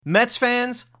Mets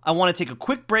fans, I want to take a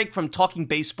quick break from talking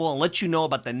baseball and let you know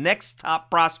about the next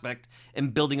top prospect in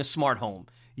building a smart home.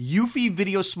 Eufy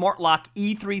Video Smart Lock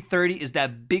E330 is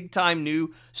that big-time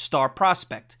new star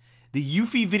prospect. The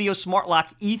Eufy Video Smart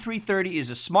Lock E330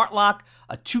 is a smart lock,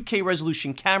 a 2K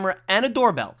resolution camera, and a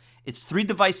doorbell. It's 3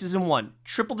 devices in one,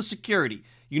 triple the security.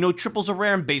 You know triples are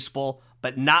rare in baseball,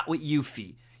 but not with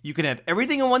Eufy. You can have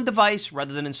everything in one device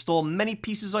rather than install many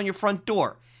pieces on your front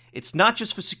door. It's not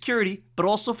just for security, but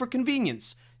also for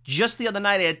convenience. Just the other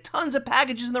night, I had tons of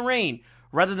packages in the rain.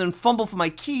 Rather than fumble for my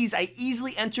keys, I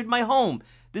easily entered my home.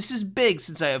 This is big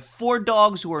since I have 4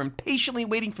 dogs who are impatiently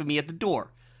waiting for me at the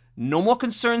door. No more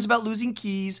concerns about losing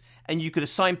keys, and you could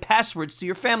assign passwords to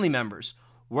your family members.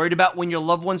 Worried about when your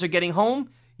loved ones are getting home?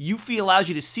 Eufy allows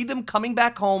you to see them coming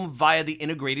back home via the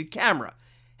integrated camera.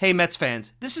 Hey Mets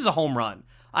fans, this is a home run.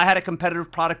 I had a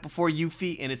competitive product before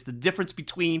Eufy, and it's the difference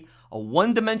between a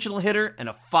one-dimensional hitter and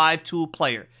a 5-tool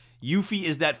player. Eufy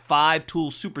is that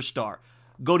 5-tool superstar.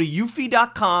 Go to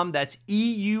eufy.com, that's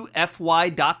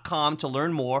EUFY.com to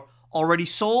learn more. Already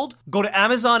sold? Go to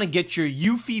Amazon and get your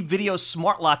Eufy Video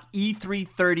Smart Lock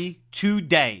E330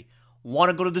 today.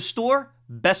 Want to go to the store?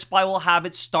 Best Buy will have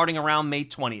it starting around May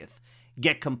 20th.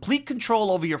 Get complete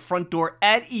control over your front door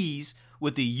at ease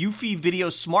with the Eufy Video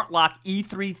Smart Lock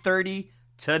E330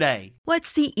 today.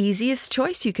 What's the easiest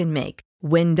choice you can make?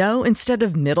 Window instead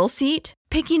of middle seat?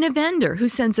 Picking a vendor who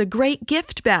sends a great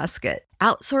gift basket?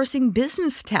 Outsourcing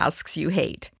business tasks you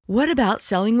hate? What about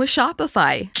selling with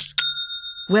Shopify?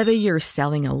 Whether you're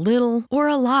selling a little or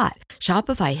a lot,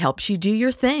 Shopify helps you do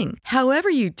your thing, however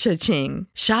you cha-ching.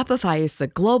 Shopify is the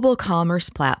global commerce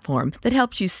platform that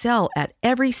helps you sell at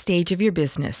every stage of your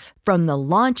business. From the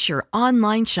launch your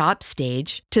online shop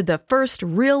stage to the first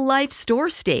real-life store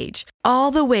stage,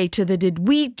 all the way to the did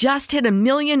we just hit 1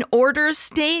 million orders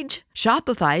stage.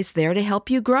 Shopify's there to help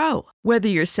you grow. Whether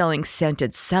you're selling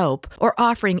scented soap or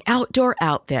offering outdoor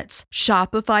outfits,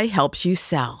 Shopify helps you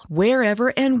sell.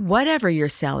 Wherever and whatever you're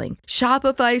selling,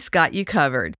 Shopify's got you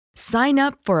covered. Sign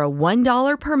up for a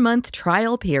 $1 per month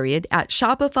trial period at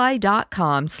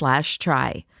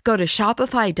shopify.com/try. Go to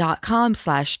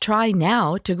shopify.com/try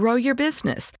now to grow your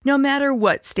business, no matter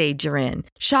what stage you're in.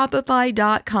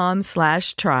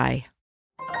 Shopify.com/try.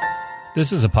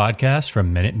 This is a podcast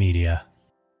from Minute Media.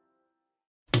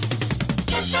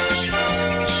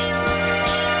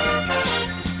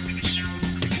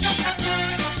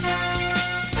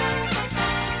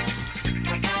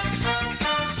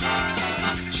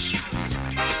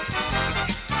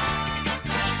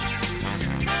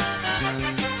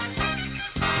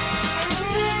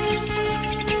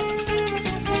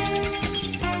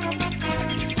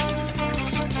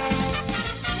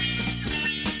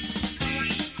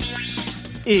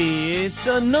 It's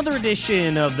another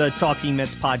edition of the Talking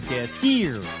Mets podcast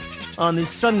here on this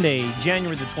Sunday,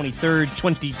 January the 23rd,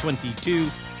 2022.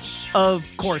 Of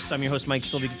course, I'm your host, Mike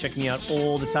Silva. You can check me out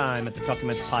all the time at the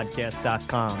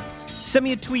TalkingMetsPodcast.com. Send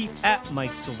me a tweet at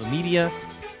Mike Silva Media,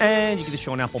 and you get the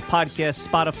show on Apple Podcasts,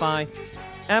 Spotify,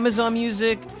 Amazon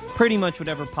Music, pretty much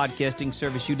whatever podcasting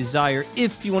service you desire.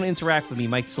 If you want to interact with me,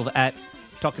 Mike Silva at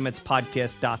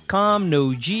TalkingMetsPodcast.com.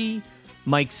 No G.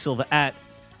 Mike Silva at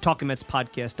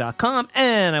TalkingMetsPodcast.com.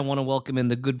 And I want to welcome in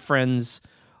the good friends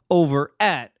over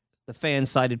at the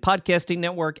Fan-Sided Podcasting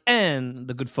Network and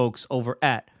the good folks over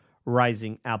at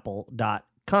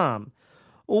RisingApple.com.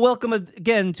 Welcome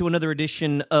again to another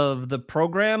edition of the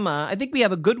program. I think we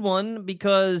have a good one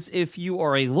because if you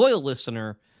are a loyal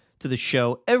listener to the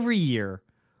show, every year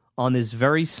on this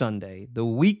very Sunday, the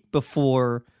week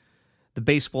before the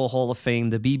Baseball Hall of Fame,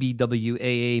 the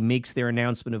BBWAA makes their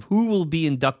announcement of who will be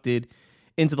inducted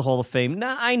into the Hall of Fame.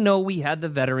 Now, I know we had the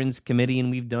Veterans Committee, and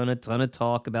we've done a ton of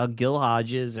talk about Gil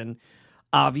Hodges, and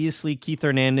obviously Keith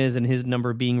Hernandez and his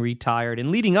number being retired. And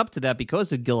leading up to that,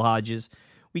 because of Gil Hodges,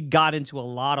 we got into a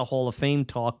lot of Hall of Fame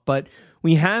talk, but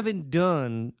we haven't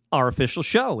done our official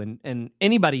show. And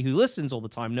anybody who listens all the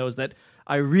time knows that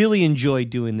I really enjoy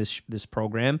doing this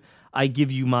program. I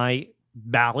give you my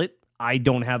ballot. I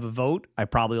don't have a vote. I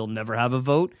probably will never have a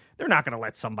vote. They're not going to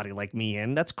let somebody like me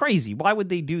in. That's crazy. Why would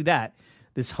they do that?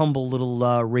 This humble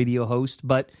little radio host.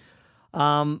 But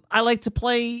I like to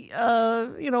play,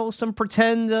 some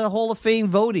pretend Hall of Fame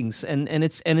votings, and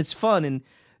it's fun. And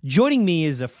joining me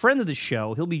is a friend of the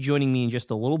show. He'll be joining me in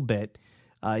just a little bit.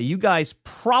 You guys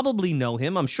probably know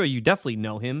him. I'm sure you definitely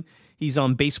know him. He's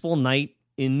on Baseball Night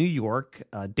in New York.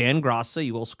 Dan Grassa.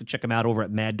 You also could check him out over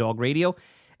at Mad Dog Radio.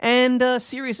 And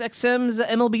Sirius XM's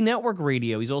MLB Network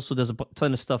Radio. He also does a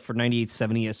ton of stuff for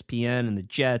 98.7 ESPN and the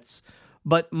Jets.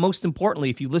 But most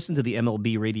importantly, if you listen to the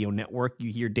MLB Radio Network,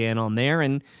 you hear Dan on there.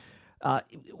 And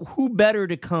who better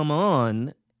to come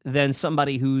on than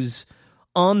somebody who's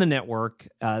on the network.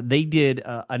 They did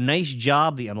a nice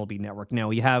job, the MLB Network. Now,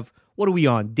 you have, what are we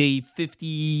on, day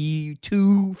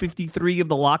 52, 53 of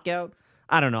the lockout?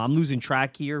 I don't know. I'm losing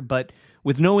track here, but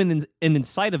with no end in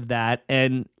sight of that,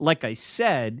 and like I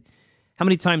said, how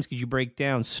many times could you break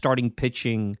down starting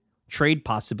pitching trade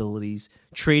possibilities,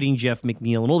 trading Jeff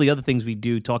McNeil, and all the other things we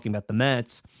do talking about the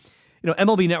Mets?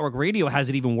 MLB Network Radio has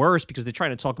it even worse because they're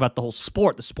trying to talk about the whole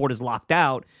sport. The sport is locked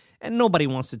out, and nobody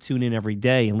wants to tune in every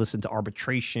day and listen to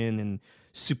arbitration and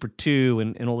Super 2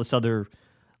 and all this other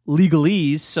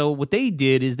legalese. So what they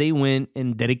did is they went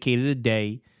and dedicated a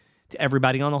day to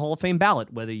everybody on the Hall of Fame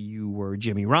ballot, whether you were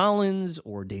Jimmy Rollins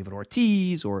or David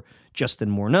Ortiz or Justin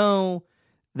Morneau.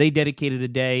 They dedicated a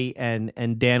day, and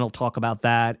Dan will talk about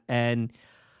that. And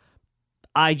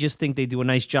I just think they do a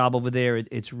nice job over there.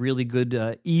 It's really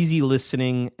good, easy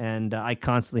listening, and I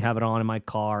constantly have it on in my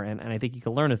car, and I think you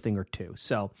can learn a thing or two.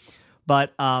 So,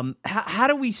 but how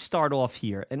do we start off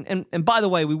here? And by the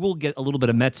way, we will get a little bit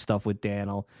of Mets stuff with Dan.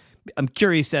 I'm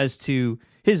curious as to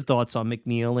his thoughts on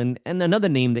McNeil and another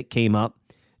name that came up,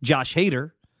 Josh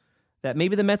Hader, that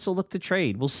maybe the Mets will look to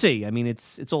trade. We'll see. I mean,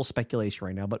 it's all speculation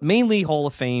right now, but mainly Hall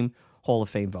of Fame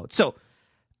vote. So,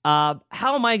 how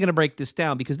am I going to break this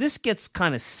down? Because this gets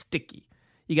kind of sticky.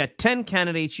 You got 10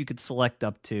 candidates you could select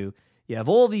up to. You have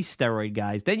all these steroid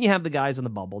guys. Then you have the guys on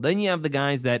the bubble. Then you have the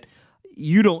guys that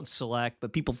you don't select,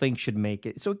 but people think should make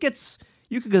it. So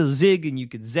you could go zig and you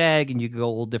could zag and you could go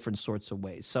all different sorts of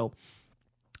ways. So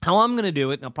how I'm going to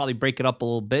do it, and I'll probably break it up a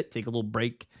little bit, take a little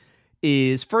break,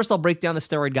 is first I'll break down the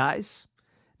steroid guys.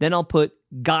 Then I'll put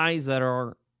guys that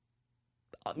are,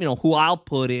 who I'll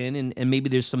put in, and maybe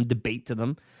there's some debate to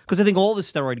them. Because I think all the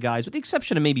steroid guys, with the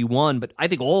exception of maybe one, but I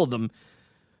think all of them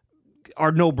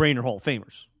are no-brainer Hall of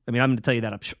Famers. I mean, I'm going to tell you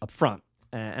that up front,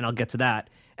 and I'll get to that.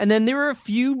 And then there are a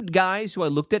few guys who I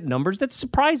looked at numbers that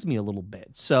surprised me a little bit.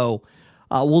 So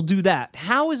we'll do that.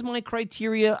 How is my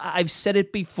criteria? I've said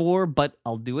it before, but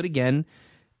I'll do it again.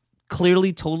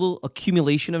 Clearly, total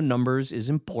accumulation of numbers is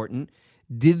important.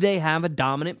 Did they have a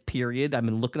dominant period? I've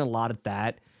been looking a lot at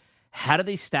that. How do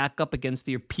they stack up against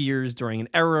their peers during an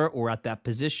era or at that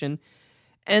position?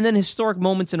 And then historic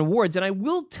moments and awards. And I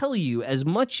will tell you, as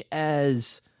much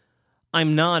as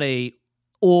I'm not a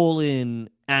all-in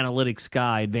analytics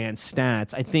guy, advanced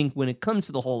stats, I think when it comes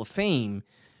to the Hall of Fame,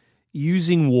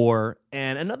 using WAR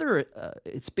and another,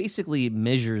 it's basically it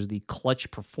measures the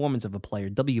clutch performance of a player,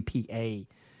 WPA.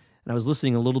 And I was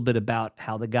listening a little bit about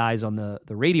how the guys on the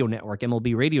radio network,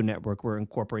 MLB Radio Network, were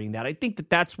incorporating that. I think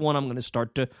that's one I'm going to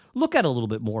start to look at a little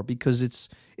bit more because it's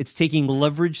taking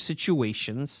leverage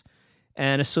situations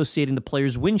and associating the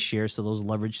players' win shares to those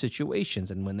leverage situations.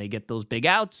 And when they get those big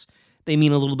outs, they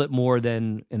mean a little bit more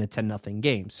than in a 10-0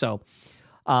 game. So,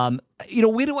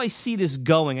 where do I see this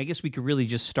going? I guess we could really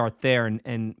just start there.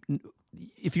 And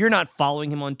if you're not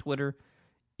following him on Twitter,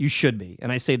 you should be.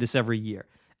 And I say this every year.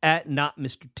 At not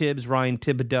Mr. Tibbs, Ryan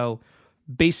Thibodeau.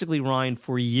 Basically, Ryan,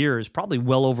 for years, probably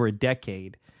well over a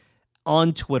decade,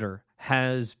 on Twitter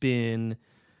has been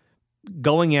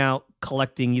going out,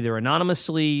 collecting either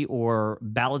anonymously or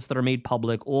ballots that are made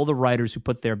public, all the writers who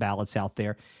put their ballots out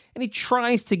there. And he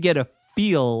tries to get a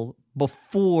feel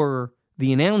before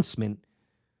the announcement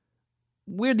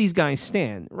where these guys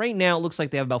stand. Right now, it looks like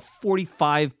they have about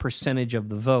 45% of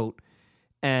the vote.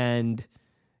 And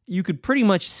you could pretty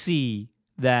much see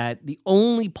that the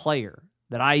only player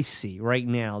that I see right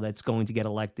now that's going to get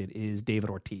elected is David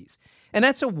Ortiz. And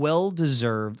that's a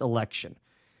well-deserved election.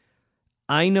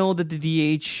 I know that the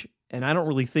DH, and I don't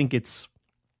really think it's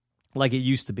like it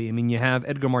used to be. I mean, you have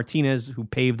Edgar Martinez, who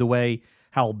paved the way.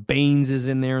 Harold Baines is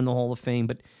in there in the Hall of Fame.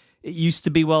 But it used to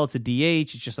be, well, it's a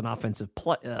DH. It's just an offensive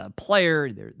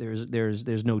player.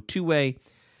 There's no two-way.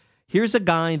 Here's a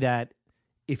guy that,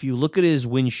 if you look at his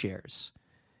win shares,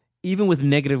 even with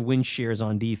negative win shares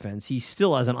on defense, he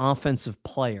still, as an offensive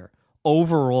player,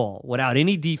 overall, without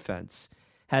any defense,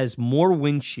 has more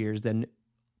win shares than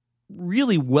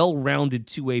really well-rounded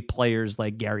two-way players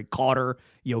like Gary Carter,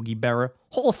 Yogi Berra,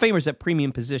 Hall of Famers at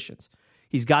premium positions.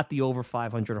 He's got the over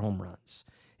 500 home runs.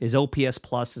 His OPS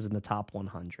plus is in the top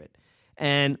 100.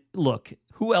 And look,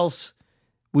 who else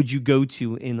would you go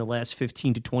to in the last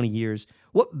 15 to 20 years?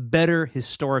 What better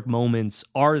historic moments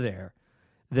are there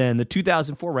than the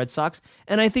 2004 Red Sox?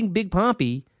 And I think Big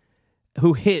Papi,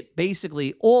 who hit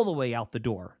basically all the way out the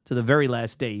door to the very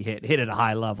last day he hit at a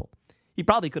high level. He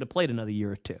probably could have played another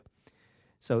year or two.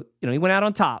 So, he went out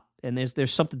on top, and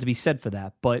there's something to be said for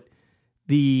that. But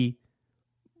the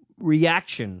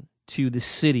reaction to the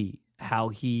city, how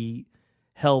he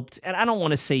helped, and I don't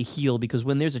want to say heal, because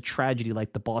when there's a tragedy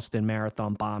like the Boston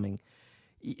Marathon bombing,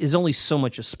 is only so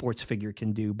much a sports figure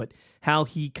can do, but how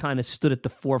he kind of stood at the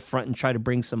forefront and tried to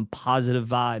bring some positive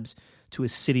vibes to a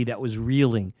city that was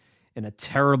reeling in a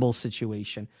terrible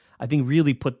situation, I think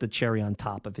really put the cherry on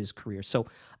top of his career. So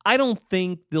I don't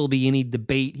think there'll be any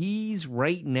debate. He's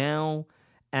right now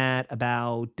at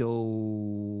about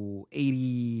 84%,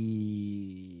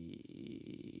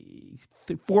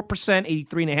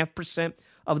 83.5%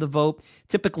 of the vote.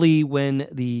 Typically, when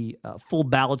the full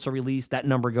ballots are released, that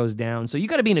number goes down. So you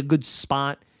got to be in a good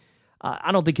spot.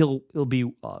 I don't think he'll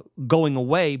be going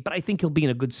away, but I think he'll be in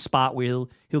a good spot where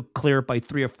he'll clear it by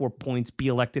 3 or 4 points, be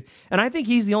elected. And I think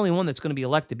he's the only one that's going to be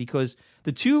elected because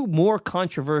the two more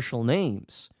controversial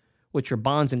names, which are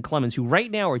Bonds and Clemens, who right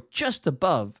now are just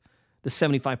above the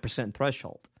 75%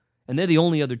 threshold, and they're the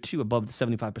only other two above the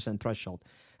 75% threshold,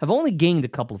 have only gained a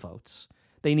couple of votes.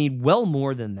 They need well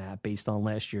more than that based on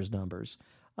last year's numbers.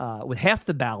 With half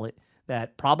the ballot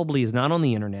that probably is not on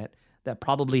the internet, that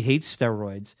probably hates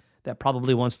steroids, that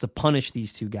probably wants to punish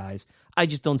these two guys, I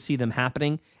just don't see them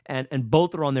happening. And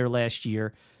both are on their last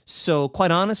year. So quite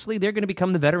honestly, they're going to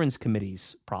become the Veterans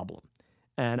Committee's problem.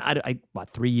 And what,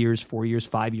 3 years, 4 years,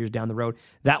 5 years down the road,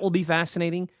 that will be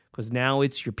fascinating because now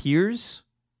it's your peers,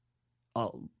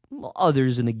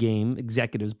 others in the game,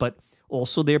 executives, but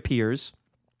also their peers,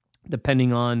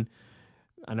 depending on,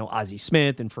 I know Ozzie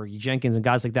Smith and Fergie Jenkins and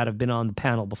guys like that have been on the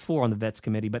panel before on the Vets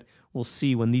Committee, but we'll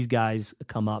see when these guys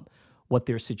come up what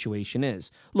their situation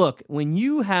is. Look, when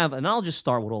you have, and I'll just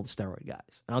start with all the steroid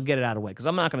guys, and I'll get it out of the way because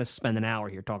I'm not going to spend an hour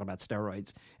here talking about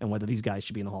steroids and whether these guys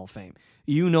should be in the Hall of Fame.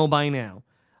 You know by now,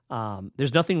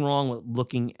 there's nothing wrong with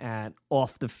looking at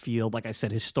off the field, like I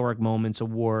said, historic moments,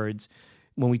 awards.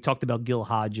 When we talked about Gil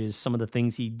Hodges, some of the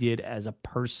things he did as a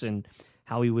person,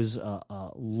 how he was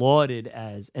lauded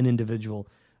as an individual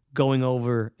going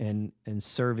over and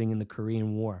serving in the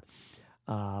Korean War.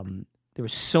 There were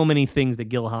so many things that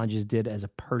Gil Hodges did as a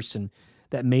person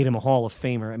that made him a Hall of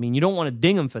Famer. I mean, you don't want to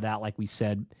ding him for that, like we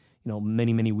said,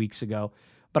 many, many weeks ago.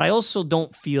 But I also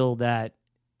don't feel that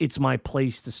it's my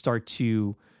place to start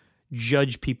to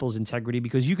judge people's integrity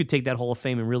because you could take that Hall of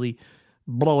Fame and really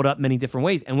blow it up many different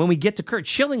ways. And when we get to Curt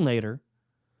Schilling later,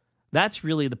 that's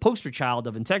really the poster child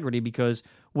of integrity because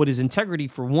what is integrity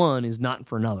for one is not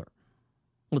for another.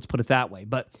 Let's put it that way.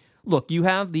 But look, you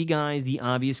have the guys, the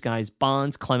obvious guys,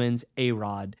 Bonds, Clemens,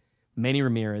 A-Rod, Manny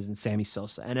Ramirez, and Sammy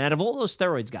Sosa. And out of all those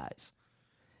steroids guys,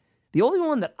 the only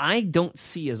one that I don't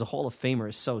see as a Hall of Famer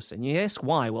is Sosa. And you ask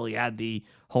why? Well, he had the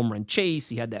home run chase.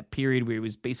 He had that period where he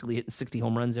was basically hitting 60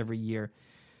 home runs every year.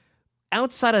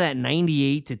 Outside of that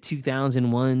 98 to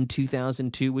 2001,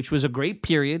 2002, which was a great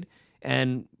period,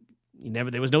 and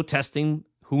there was no testing.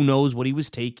 Who knows what he was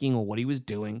taking or what he was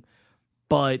doing.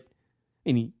 But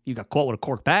you got caught with a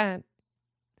cork bat.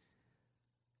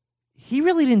 He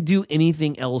really didn't do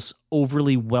anything else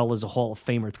overly well as a Hall of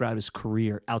Famer throughout his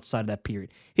career outside of that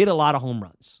period. He hit a lot of home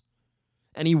runs.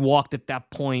 And he walked at that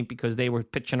point because they were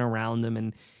pitching around him.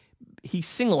 And he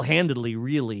single-handedly,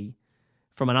 really,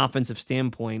 from an offensive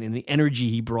standpoint, and the energy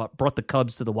he brought the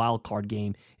Cubs to the wild card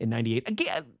game in 98.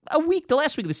 Again, the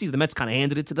last week of the season, the Mets kind of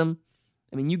handed it to them.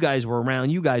 I mean, you guys were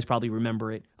around. You guys probably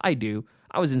remember it. I do.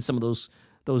 I was in some of those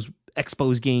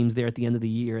Expos games there at the end of the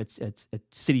year at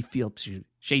Citi Field,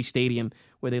 Shea Stadium,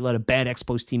 where they let a bad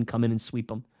Expos team come in and sweep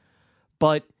them.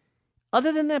 But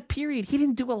other than that period, he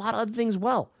didn't do a lot of other things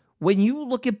well. When you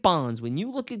look at Bonds, when you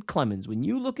look at Clemens, when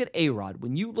you look at A-Rod,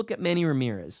 when you look at Manny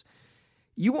Ramirez,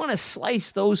 you want to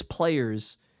slice those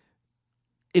players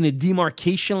in a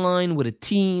demarcation line with a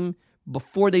team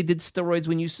before they did steroids,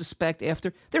 when you suspect,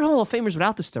 after. They're Hall of Famers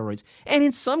without the steroids. And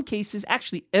in some cases,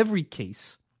 actually every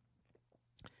case,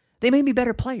 they may be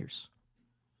better players.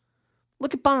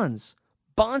 Look at Bonds.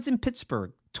 Bonds in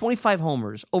Pittsburgh, 25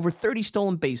 homers, over 30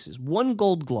 stolen bases, 1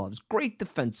 Gold Gloves, great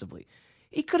defensively.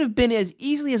 He could have been as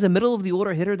easily as a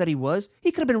middle-of-the-order hitter that he was.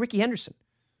 He could have been Ricky Henderson.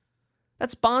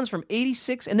 That's Bonds from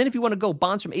 86. And then if you want to go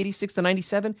Bonds from 86 to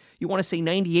 97, you want to say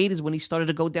 98 is when he started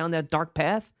to go down that dark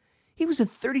path. He was a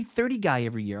 30-30 guy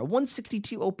every year, a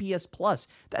 162 OPS plus.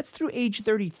 That's through age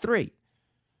 33.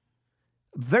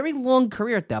 Very long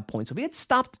career at that point. So if he had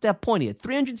stopped at that point, he had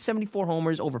 374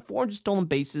 homers, over 400 stolen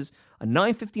bases, a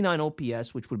 959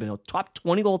 OPS, which would have been a top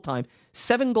 20 all time,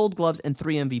 7 Gold Gloves, and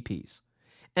 3 MVPs.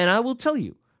 And I will tell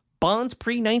you, Bonds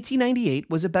pre-1998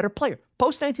 was a better player.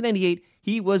 Post-1998,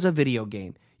 he was a video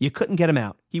game. You couldn't get him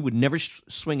out. He would never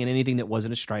swing in anything that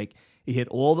wasn't a strike. He hit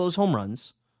all those home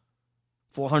runs,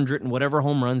 400 and whatever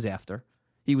home runs after.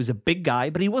 He was a big guy,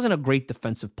 but he wasn't a great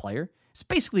defensive player. It's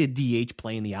basically a DH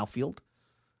play in the outfield.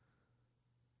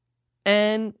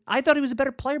 And I thought he was a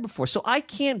better player before. So I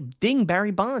can't ding Barry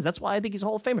Bonds. That's why I think he's a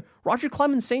Hall of Famer. Roger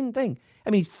Clemens, same thing.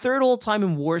 I mean, he's third all-time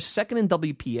in WAR, second in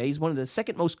WPA. He's one of the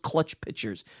second most clutch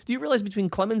pitchers. Do you realize between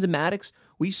Clemens and Maddox,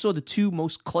 we saw the two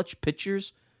most clutch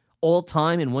pitchers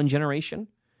all-time in one generation?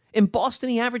 In Boston,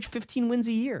 he averaged 15 wins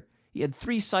a year. He had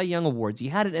 3 Cy Young Awards. He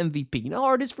had an MVP. You know how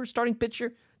hard it is for a starting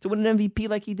pitcher to win an MVP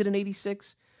like he did in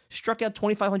 86? Struck out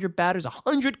 2,500 batters,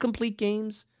 100 complete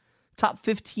games, top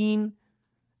 15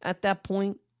 at that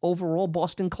point. Overall,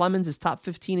 Boston Clemens is top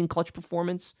 15 in clutch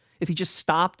performance if he just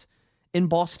stopped in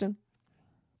Boston.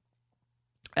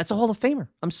 That's a Hall of Famer.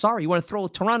 I'm sorry. You want to throw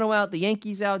Toronto out, the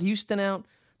Yankees out, Houston out?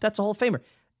 That's a Hall of Famer.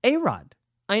 A-Rod,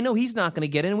 I know he's not going to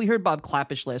get in. We heard Bob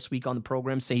Clappish last week on the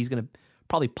program say he's going to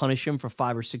probably punish him for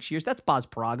 5 or 6 years. That's Bob's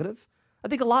prerogative. I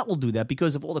think a lot will do that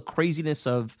because of all the craziness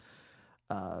of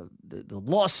the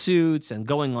lawsuits and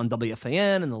going on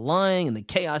WFAN and the lying and the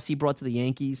chaos he brought to the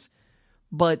Yankees.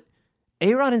 But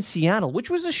A-Rod in Seattle, which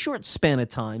was a short span of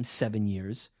time, 7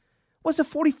 years, was a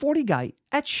 40-40 guy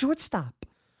at shortstop.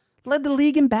 Led the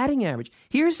league in batting average.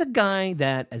 Here's a guy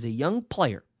that, as a young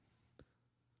player,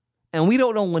 and we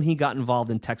don't know when he got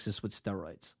involved in Texas with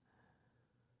steroids.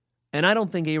 And I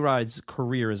don't think A-Rod's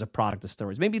career is a product of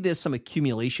steroids. Maybe there's some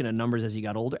accumulation of numbers as he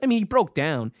got older. I mean, he broke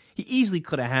down. He easily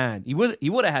could have had, he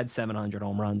would have had 700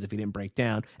 home runs if he didn't break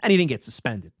down, and he didn't get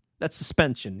suspended. That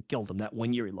suspension killed him, that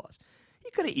 1 year he lost. He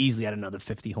could have easily had another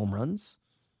 50 home runs.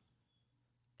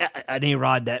 An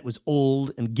A-Rod that was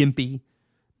old and gimpy,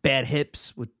 bad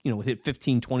hips, would hit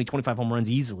 15, 20, 25 home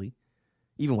runs easily,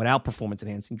 even without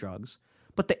performance-enhancing drugs.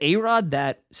 But the A-Rod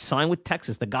that signed with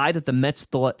Texas, the guy that the Mets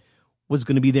thought was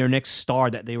going to be their next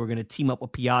star, that they were going to team up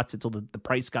with Piazza until the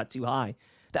price got too high,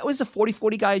 that was a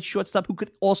 40-40 guy at shortstop who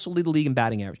could also lead the league in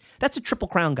batting average. That's a Triple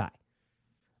Crown guy.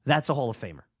 That's a Hall of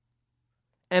Famer.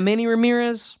 And Manny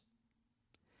Ramirez,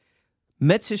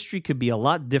 Mets history could be a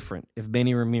lot different if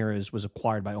Manny Ramirez was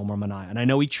acquired by Omar Minaya. And I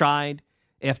know he tried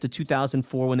after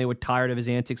 2004 when they were tired of his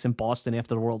antics in Boston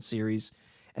after the World Series.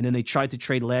 And then they tried to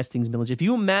trade Lastings Millage.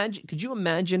 Could you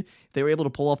imagine if they were able to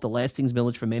pull off the Lastings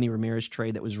Millage for Manny Ramirez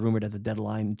trade that was rumored at the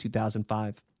deadline in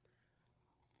 2005?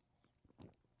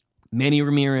 Manny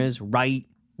Ramirez, Wright,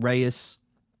 Reyes.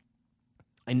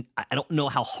 I don't know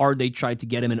how hard they tried to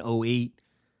get him in 2008,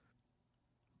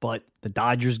 but the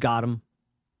Dodgers got him.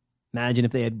 Imagine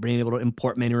if they had been able to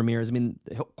import Manny Ramirez. I mean,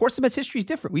 of course, the Mets history is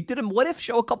different. We did a What If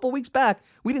show a couple weeks back.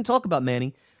 We didn't talk about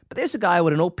Manny, but there's a guy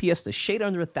with an OPS to shade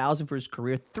under 1,000 for his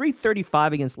career,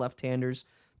 335 against left-handers,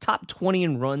 top 20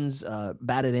 in runs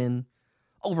batted in,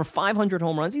 over 500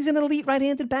 home runs. He's an elite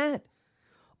right-handed bat.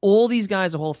 All these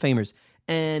guys are Hall of Famers.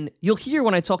 And you'll hear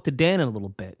when I talk to Dan in a little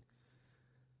bit,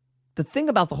 the thing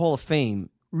about the Hall of Fame,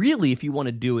 really, if you want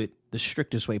to do it the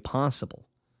strictest way possible,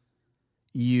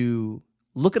 you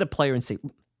look at a player and say,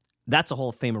 that's a Hall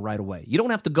of Famer right away. You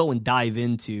don't have to go and dive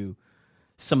into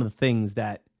some of the things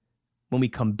that, when we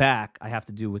come back, I have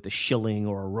to do with a Schilling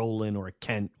or a Rowland or a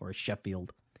Kent or a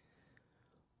Sheffield.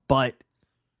 But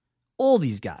all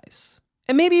these guys,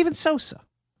 and maybe even Sosa,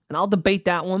 and I'll debate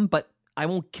that one, but I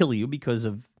won't kill you because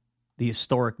of the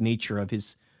historic nature of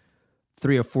his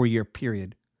 3 or 4 year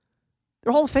period.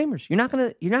 They're Hall of Famers. You're not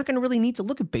gonna really need to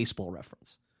look at Baseball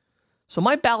Reference. So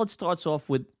my ballot starts off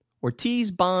with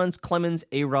Ortiz, Bonds, Clemens,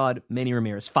 A-Rod, Manny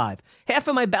Ramirez. 5. Half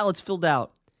of my ballot's filled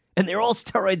out, and they're all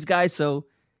steroids guys, so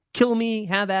kill me,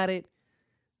 have at it,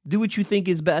 do what you think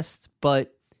is best,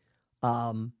 but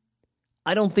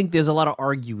I don't think there's a lot of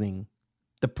arguing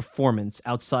the performance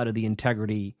outside of the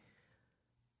integrity,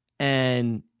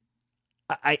 and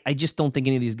I just don't think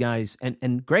any of these guys,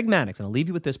 and Greg Maddux, and I'll leave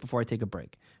you with this before I take a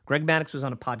break. Greg Maddux was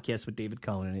on a podcast with David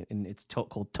Cohen, and it's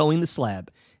called Towing the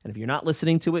Slab, and if you're not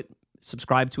listening to it,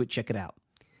 subscribe to it, check it out.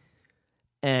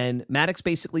 And Maddux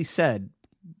basically said,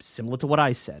 similar to what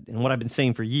I said, and what I've been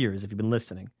saying for years, if you've been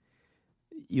listening,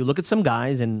 you look at some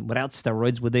guys, and without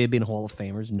steroids, would they have been Hall of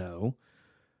Famers? No.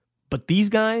 But these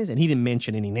guys, and he didn't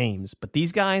mention any names, but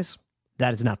these guys,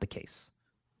 that is not the case.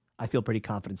 I feel pretty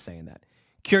confident saying that.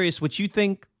 Curious what you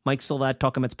think. Mike Silvat,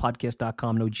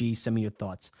 TalkingMetsPodcast.com. No G. Send me your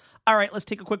thoughts. All right, let's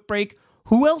take a quick break.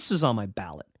 Who else is on my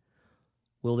ballot?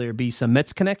 Will there be some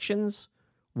Mets connections?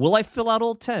 Will I fill out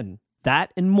all 10?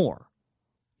 That and more.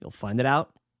 You'll find it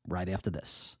out right after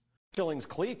this. Schilling's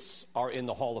cleats are in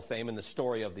the Hall of Fame in the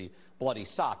story of the bloody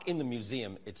sock in the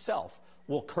museum itself.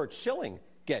 Will Curt Schilling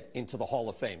get into the Hall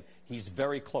of Fame? He's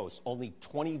very close, only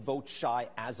 20 votes shy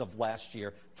as of last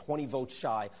year, 20 votes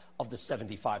shy of the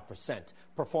 75%.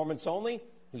 Performance only,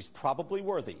 he's probably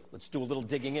worthy. Let's do a little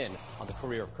digging in on the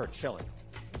career of Curt Schilling.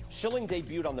 Schilling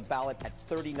debuted on the ballot at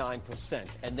 39%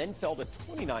 and then fell to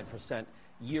 29%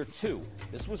 year 2.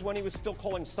 This was when he was still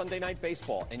calling Sunday Night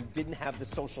Baseball and didn't have the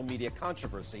social media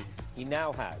controversy he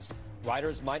now has.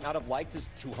 Writers might not have liked his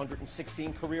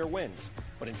 216 career wins,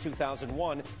 but in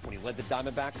 2001, when he led the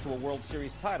Diamondbacks to a World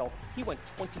Series title, he went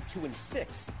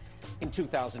 22-6. In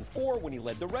 2004, when he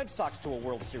led the Red Sox to a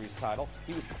World Series title,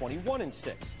 he was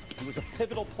 21-6. He was a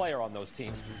pivotal player on those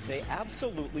teams. They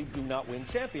absolutely do not win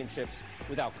championships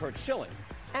without Curt Schilling.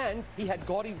 And he had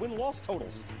gaudy win-loss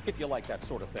totals, if you like that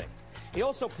sort of thing. He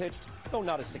also pitched, though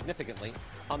not as significantly,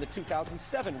 on the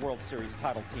 2007 World Series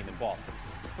title team in Boston.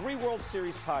 3 World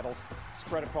Series titles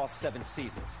spread across 7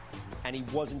 seasons. And he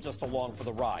wasn't just along for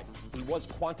the ride. He was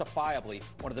quantifiably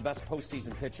one of the best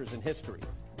postseason pitchers in history.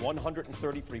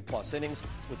 133-plus innings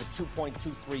with a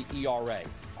 2.23 ERA,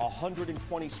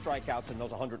 120 strikeouts in those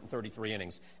 133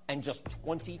 innings, and just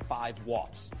 25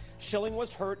 walks. Schilling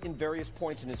was hurt in various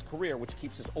points in his career, which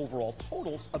keeps his overall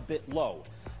totals a bit low.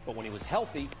 But when he was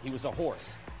healthy, he was a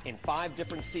horse. In 5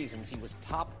 different seasons, he was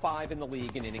top 5 in the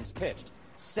league in innings pitched,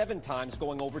 7 times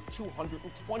going over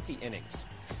 220 innings.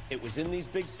 It was in these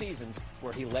big seasons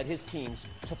where he led his teams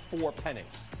to 4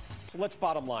 pennants. So let's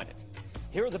bottom line it.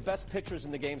 Here are the best pitchers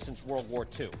in the game since World War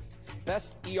II.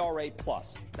 Best ERA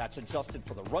plus, that's adjusted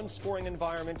for the run-scoring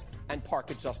environment and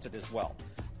park adjusted as well.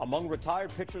 Among retired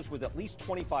pitchers with at least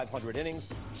 2,500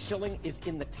 innings, Schilling is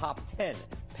in the top 10.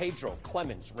 Pedro,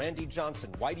 Clemens, Randy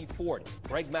Johnson, Whitey Ford,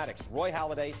 Greg Maddux, Roy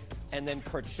Halladay, and then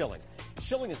Curt Schilling.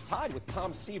 Schilling is tied with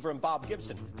Tom Seaver and Bob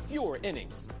Gibson. Fewer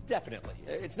innings, definitely.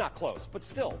 It's not close, but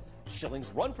still,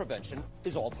 Schilling's run prevention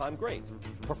is all-time great.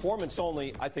 Performance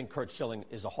only, I think Curt Schilling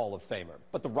is a Hall of Famer.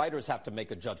 But the writers have to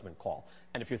make a judgment call.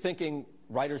 And if you're thinking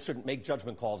writers shouldn't make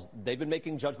judgment calls, they've been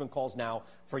making judgment calls now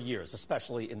for years,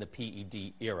 especially in the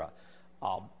PED era.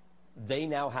 They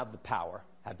now have the power,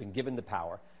 have been given the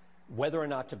power, whether or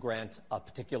not to grant a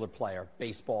particular player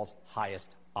baseball's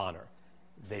highest honor.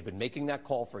 They've been making that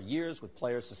call for years with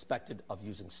players suspected of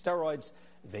using steroids.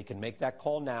 They can make that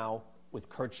call now with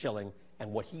Curt Schilling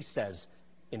and what he says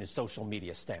in his social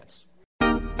media stance. All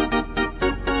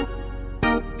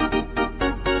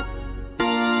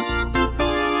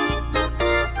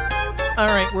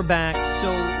right, we're back.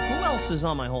 So who else is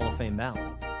on my Hall of Fame ballot?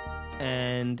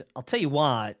 And I'll tell you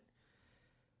what,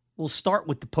 we'll start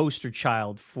with the poster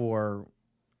child for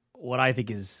what I think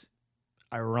is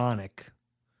ironic.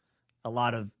 A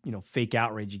lot of, fake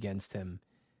outrage against him.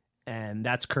 And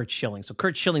that's Curt Schilling. So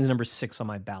Curt Schilling's number 6 on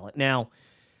my ballot. Now,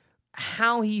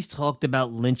 how he's talked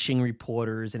about lynching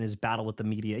reporters and his battle with the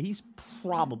media, he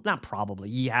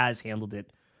has handled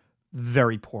it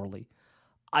very poorly.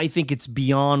 I think it's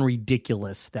beyond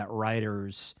ridiculous that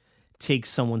writers take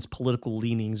someone's political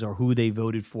leanings or who they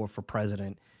voted for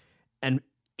president and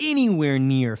anywhere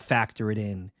near factor it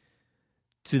in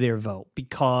to their vote.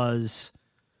 Because,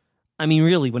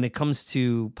 really, when it comes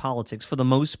to politics, for the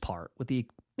most part, with the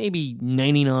maybe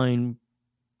 99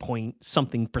 point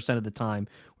something percent of the time,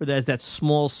 where there's that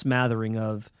small smattering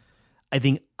of, I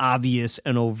think, obvious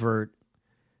and overt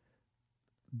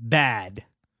bad.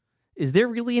 Is there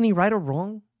really any right or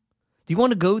wrong? Do you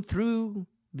want to go through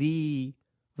the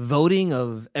voting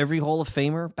of every Hall of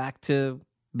Famer back to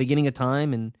beginning of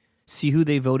time and see who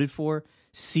they voted for?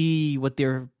 See what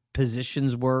their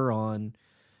positions were on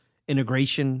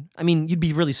integration? You'd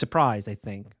be really surprised, I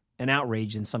think, and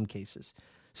outraged in some cases.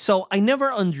 So I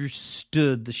never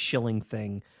understood the Schilling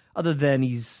thing, other than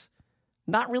he's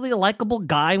not really a likable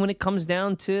guy when it comes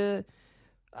down to,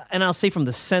 and I'll say from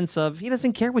the sense of, he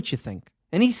doesn't care what you think.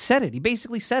 And he said it. He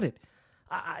basically said it.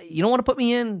 You don't want to put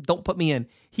me in? Don't put me in.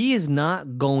 He is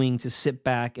not going to sit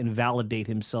back and validate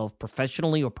himself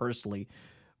professionally or personally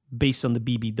based on the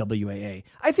BBWAA.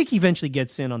 I think he eventually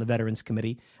gets in on the Veterans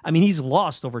Committee. He's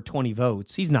lost over 20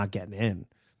 votes. He's not getting in.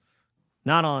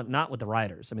 Not with the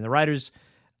writers. The writers,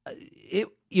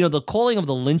 the calling of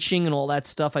the lynching and all that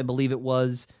stuff, I believe it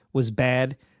was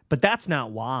bad, but that's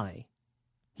not why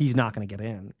he's not going to get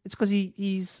in. It's because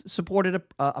he's supported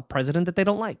a president that they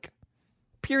don't like.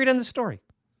 Period. End of story.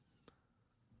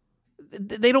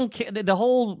 They don't care.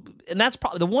 And that's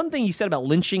probably the one thing he said about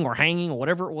lynching or hanging or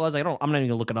whatever it was. I'm not even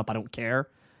gonna look it up. I don't care.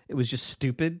 It was just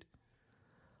stupid.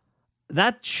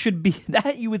 That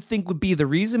you would think would be the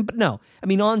reason, but no.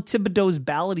 On Thibodeau's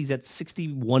ballot, he's at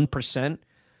 61%.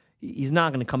 He's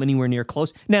not going to come anywhere near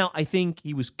close. Now, I think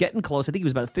he was getting close. I think he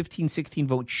was about 15, 16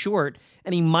 votes short,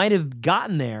 and he might have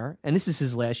gotten there, and this is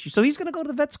his last year. So he's going to go to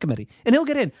the Vets Committee, and he'll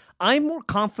get in. I'm more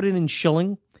confident in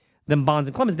Schilling than Bonds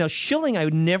and Clemens. Now, Schilling, I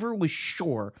never was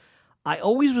sure. I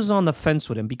always was on the fence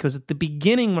with him because at the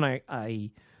beginning when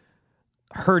I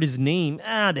heard his name,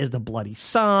 there's the bloody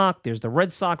sock, there's the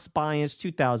Red Sox bias,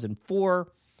 2004.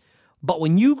 But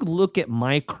when you look at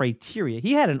my criteria,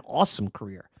 he had an awesome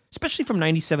career, especially from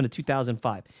 97 to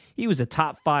 2005. He was a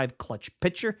top 5 clutch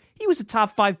pitcher. He was a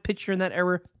top 5 pitcher in that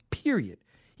era, period.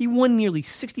 He won nearly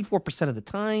 64% of the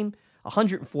time,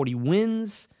 140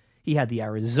 wins. He had the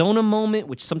Arizona moment,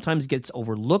 which sometimes gets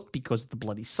overlooked because of the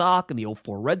bloody sock and the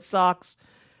 04 Red Sox.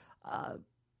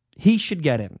 He should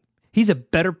get in. He's a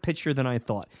better pitcher than I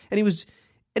thought. And he was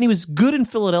good in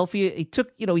Philadelphia. He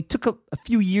took a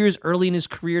few years early in his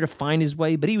career to find his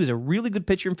way, but he was a really good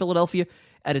pitcher in Philadelphia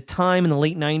at a time in the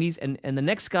late 90s. And the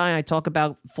next guy I talk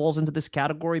about falls into this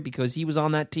category because he was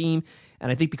on that team,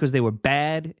 and I think because they were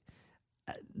bad,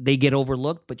 they get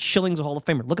overlooked. But Schilling's a Hall of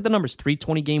Famer. Look at the numbers, 3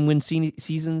 20-game win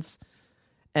seasons.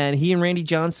 And he and Randy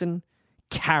Johnson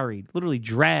literally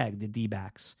dragged the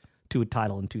D-backs to a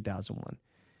title in 2001.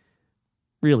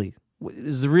 Really. It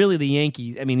was really the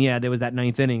Yankees. I mean, yeah, there was that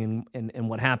 9th inning and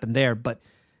what happened there, but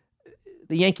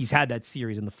the Yankees had that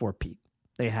series in the 4-peat.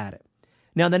 They had it.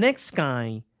 Now, the next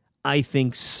guy, I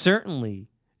think, certainly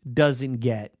doesn't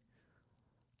get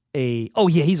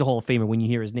he's a Hall of Famer when you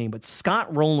hear his name, but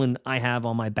Scott Rowland I have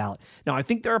on my ballot. Now, I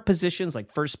think there are positions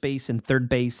like first base and third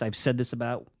base, I've said this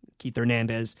about Keith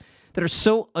Hernandez, that are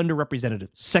so underrepresented.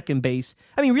 Second base.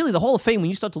 I mean, really, the Hall of Fame, when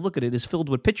you start to look at it, is filled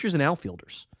with pitchers and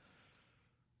outfielders.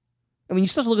 I mean, you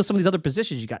start to look at some of these other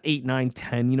positions. You got 8, 9,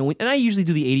 10, and I usually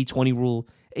do the 80-20 rule.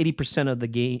 80% of the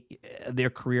game, their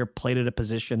career played at a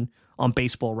position on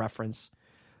Baseball Reference.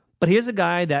 But here's a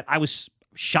guy that I was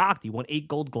shocked. He won 8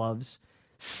 Gold Gloves,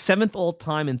 7th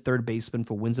all-time in third baseman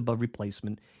for wins above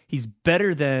replacement. He's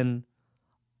better than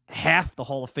half the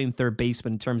Hall of Fame third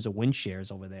baseman in terms of win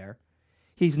shares over there.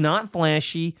 He's not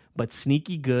flashy, but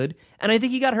sneaky good. And I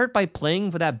think he got hurt by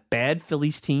playing for that bad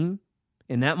Phillies team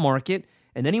in that market.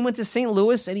 And then he went to St.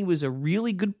 Louis, and he was a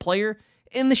really good player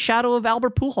in the shadow of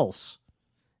Albert Pujols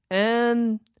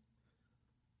and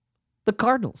the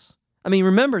Cardinals. I mean,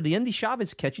 remember, the Endy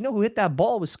Chavez catch, who hit that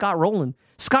ball was Scott Rowland.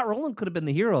 Scott Rowland could have been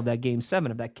the hero of that Game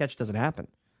 7 if that catch doesn't happen.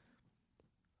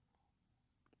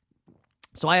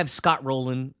 So I have Scott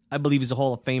Rowland. I believe he's a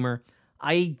Hall of Famer.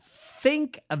 I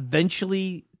think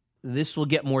eventually this will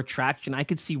get more traction. I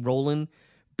could see Rowland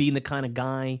being the kind of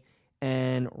guy.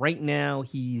 And right now,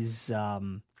 he's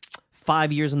 5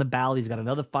 years on the ballot. He's got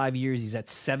another 5 years. He's at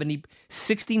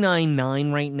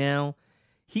 69.9 right now.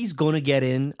 He's going to get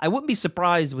in. I wouldn't be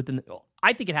surprised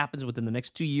I think it happens within the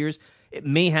next 2 years. It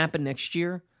may happen next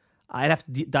year. I'd have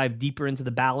to dive deeper into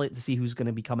the ballot to see who's going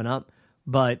to be coming up.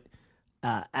 But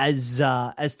as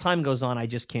time goes on, I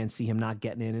just can't see him not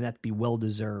getting in, and that'd be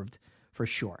well-deserved for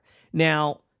sure.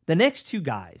 Now, the next 2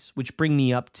 guys, which bring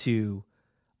me up to...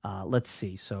 let's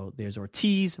see. So there's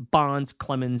Ortiz, Bonds,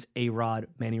 Clemens, A-Rod,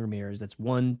 Manny Ramirez. That's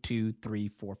 1, 2, 3,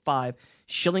 4, 5.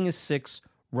 Schilling is 6.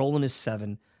 Rowland is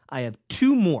 7. I have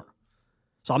 2 more.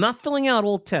 So I'm not filling out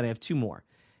all 10. I have 2 more.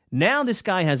 Now this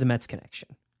guy has a Mets connection.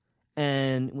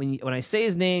 And when I say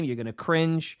his name, you're going to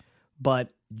cringe. But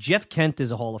Jeff Kent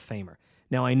is a Hall of Famer.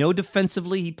 Now, I know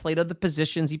defensively he played other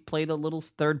positions. He played a little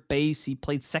third base. He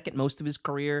played second most of his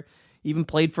career. He even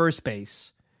played first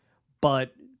base.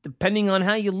 But... depending on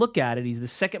how you look at it, he's the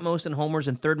second most in homers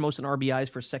and third most in RBIs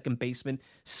for second baseman,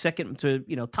 second to,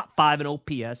 top 5 in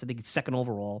OPS. I think he's second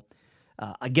overall.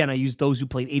 Again, I use those who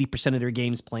played 80% of their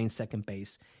games playing second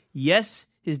base. Yes,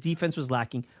 his defense was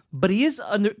lacking, but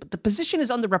the position is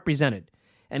underrepresented.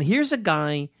 And here's a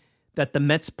guy that the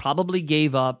Mets probably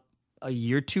gave up a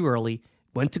year too early,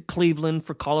 went to Cleveland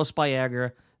for Carlos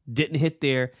Baerga, didn't hit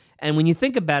there. And when you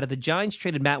think about it, the Giants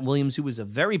traded Matt Williams, who was a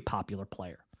very popular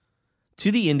player,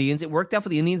 to the Indians. It worked out for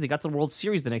the Indians. They got to the World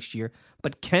Series the next year.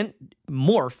 But Kent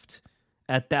morphed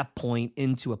at that point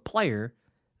into a player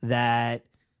that,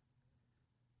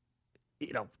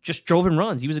 just drove in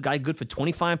runs. He was a guy good for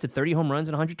 25 to 30 home runs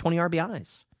and 120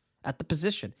 RBIs at the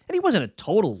position. And he wasn't a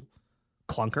total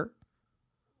clunker.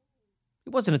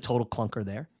 He wasn't a total clunker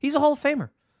there. He's a Hall of Famer.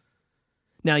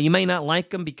 Now, you may not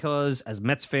like him because, as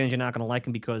Mets fans, you're not going to like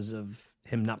him because of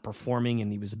him not performing,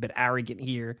 and he was a bit arrogant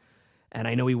here. And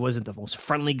I know he wasn't the most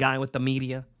friendly guy with the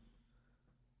media.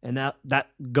 And that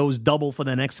goes double for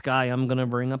the next guy I'm going to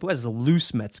bring up, who has a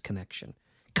loose Mets connection.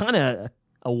 Kind of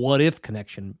a what-if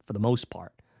connection for the most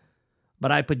part.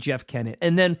 But I put Jeff Kent in.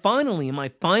 And then finally, in my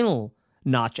final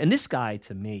notch, and this guy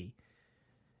to me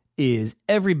is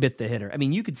every bit the hitter. I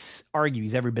mean, you could argue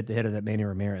he's every bit the hitter that Manny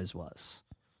Ramirez was.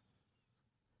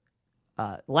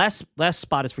 Last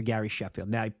spot is for Gary Sheffield.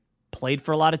 Now, he played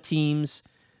for a lot of teams,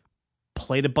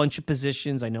 played a bunch of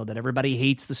positions. I know that everybody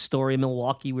hates the story of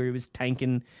Milwaukee where he was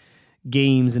tanking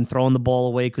games and throwing the ball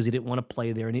away because he didn't want to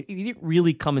play there. And he didn't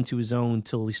really come into his own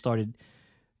until he started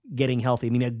getting healthy. I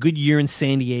mean, a good year in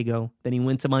San Diego. Then he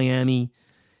went to Miami.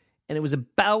 And it was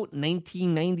about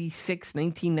 1996,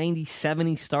 1997,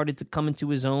 he started to come into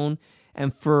his own.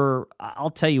 And for, I'll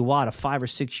tell you what, a 5 or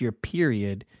 6 year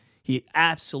period, he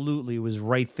absolutely was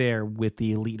right there with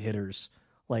the elite hitters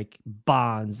like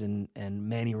Bonds and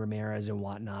Manny Ramirez and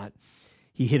whatnot.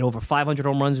 He hit over 500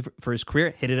 home runs for his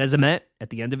career, hit it as a Met at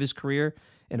the end of his career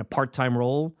in a part-time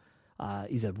role.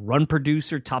 He's a run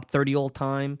producer, top 30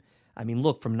 all-time. I mean,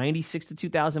 look, from 96 to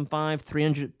 2005,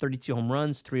 332 home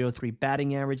runs, 303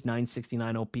 batting average,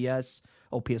 969 OPS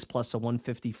plus a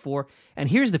 154. And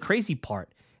here's the crazy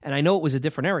part, and I know it was a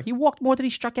different era. He walked more than he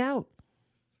struck out.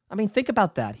 I mean, think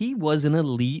about that. He was an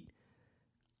elite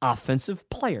offensive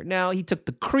player. Now, he took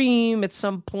the cream at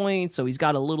some point, so he's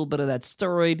got a little bit of that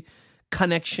steroid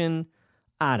connection.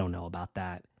 I don't know about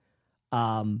that.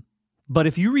 But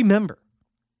if you remember,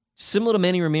 similar to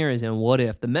Manny Ramirez and What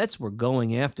If, the Mets were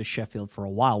going after Sheffield for a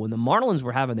while. When the Marlins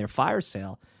were having their fire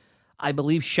sale, I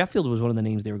believe Sheffield was one of the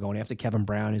names they were going after, Kevin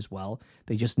Brown as well.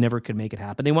 They just never could make it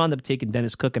happen. They wound up taking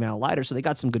Dennis Cook and Al Leiter, so they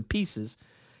got some good pieces.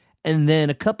 And then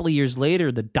a couple of years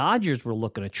later, the Dodgers were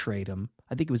looking to trade him.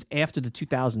 I think it was after the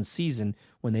 2000 season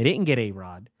when they didn't get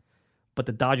A-Rod. But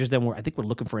the Dodgers then were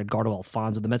looking for Edgardo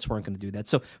Alfonso. The Mets weren't going to do that.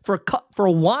 So for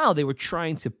a while, they were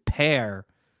trying to pair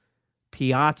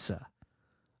Piazza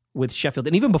with Sheffield.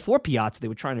 And even before Piazza, they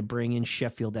were trying to bring in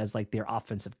Sheffield as like their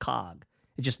offensive cog.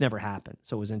 It just never happened.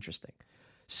 So it was interesting.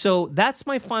 So that's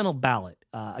my final ballot.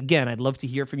 Again, I'd love to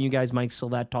hear from you guys. Mike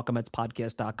Silvat,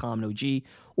 TalkingMetsPodcast.com, no G.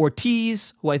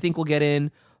 Ortiz, who I think will get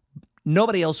in.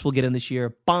 Nobody else will get in this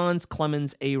year. Bonds,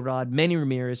 Clemens, A-Rod, Manny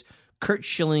Ramirez, Curt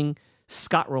Schilling,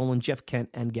 Scott Rowland, Jeff Kent,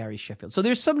 and Gary Sheffield. So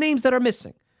there's some names that are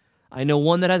missing. I know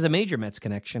one that has a major Mets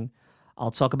connection.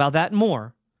 I'll talk about that and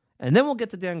more. And then we'll get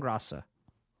to Dan Graca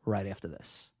right after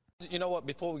this. You know what?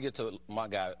 Before we get to my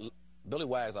guy, Billy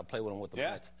Wags, I played with him with the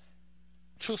Mets.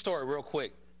 True story, real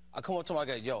quick. I come up to my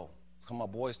guy, yo, my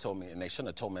boys told me, and they shouldn't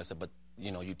have told me. I said, but,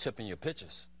 you know, you tipping your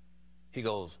pitches. He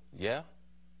goes, yeah?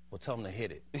 Well, tell him to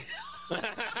hit it.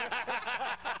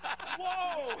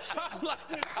 Whoa!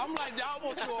 I'm like, I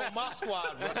want you on my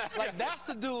squad, bro. Like, that's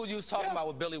the dude you was talking about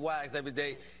with Billy Wags every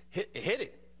day. Hit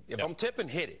it. If I'm tipping,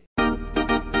 hit it.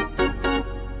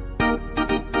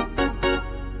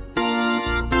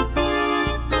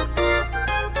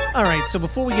 All right, so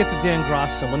before we get to Dan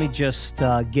Graca, let me just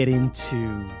get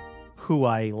into who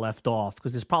I left off,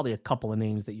 because there's probably a couple of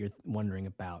names that you're wondering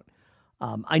about.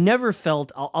 I never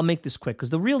felt, I'll make this quick, because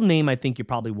the real name I think you're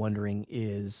probably wondering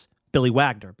is Billy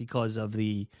Wagner, because of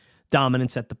the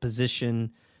dominance at the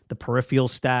position, the peripheral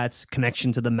stats,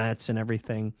 connection to the Mets and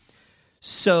everything.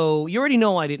 So you already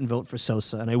know I didn't vote for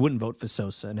Sosa, and I wouldn't vote for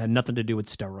Sosa, and it had nothing to do with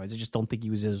steroids. I just don't think he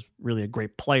was really a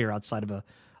great player outside of a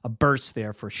burst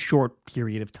there for a short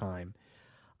period of time.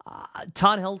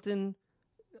 Todd Helton,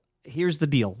 here's the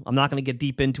deal. I'm not going to get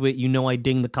deep into it. You know I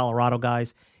ding the Colorado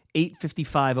guys.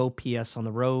 855 OPS on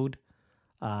the road,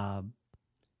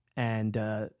 and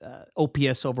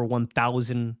OPS over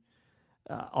 1,000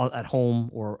 at home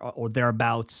or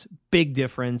thereabouts. Big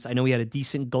difference. I know he had a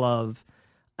decent glove.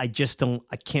 I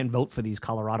can't vote for these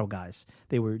Colorado guys.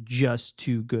 They were just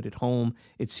too good at home.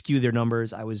 It skewed their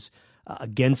numbers. I was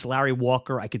against Larry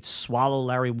Walker. I could swallow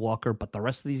Larry Walker, but the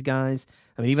rest of these guys,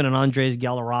 I mean, even an Andres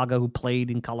Galarraga who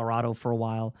played in Colorado for a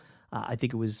while, I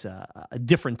think it was a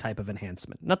different type of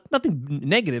enhancement. Nothing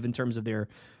negative in terms of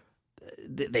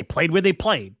they played where they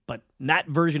played, but that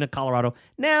version of Colorado.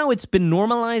 Now it's been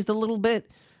normalized a little bit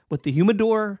with the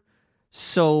humidor,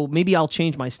 so maybe I'll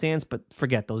change my stance, but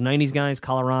forget those 90s guys,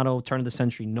 Colorado, turn of the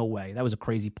century, no way. That was a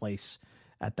crazy place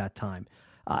at that time.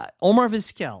 Omar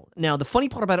Vizquel. Now, the funny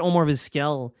part about Omar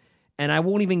Vizquel, and I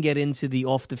won't even get into the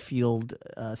off-the-field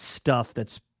stuff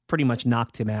that's pretty much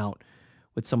knocked him out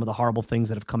with some of the horrible things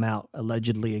that have come out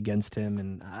allegedly against him,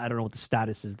 and I don't know what the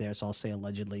status is there, so I'll say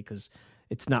allegedly because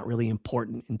it's not really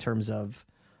important in terms of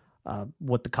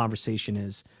what the conversation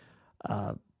is.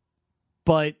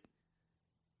 But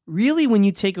really, when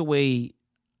you take away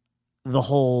the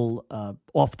whole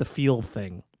off-the-field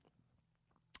thing,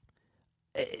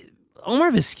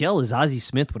 Omar Vizquel is Ozzie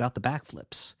Smith without the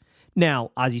backflips. Now,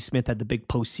 Ozzie Smith had the big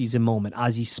postseason moment.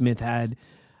 Ozzie Smith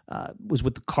was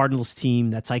with the Cardinals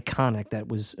team that's iconic. That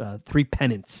was 3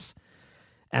 pennants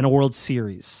and a World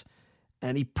Series.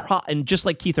 And and just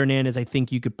like Keith Hernandez, I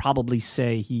think you could probably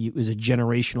say he was a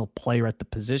generational player at the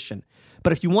position.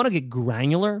 But if you want to get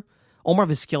granular, Omar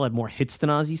Vizquel had more hits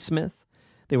than Ozzie Smith.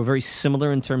 They were very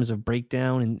similar in terms of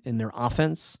breakdown in their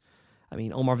offense. I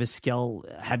mean, Omar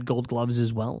Vizquel had Gold Gloves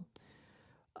as well.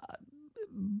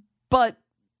 But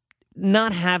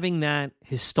not having that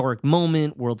historic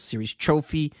moment, World Series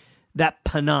trophy, that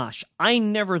panache. I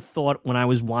never thought when I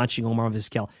was watching Omar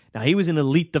Vizquel. Now, he was an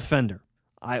elite defender.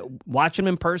 I watch him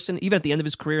in person, even at the end of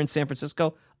his career in San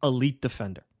Francisco, elite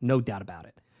defender. No doubt about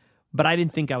it. But I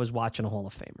didn't think I was watching a Hall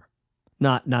of Famer.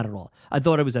 Not at all. I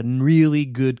thought it was a really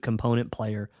good component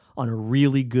player on a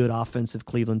really good offensive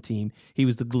Cleveland team. He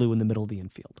was the glue in the middle of the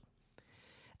infield.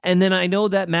 And then I know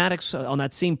that Maddox, on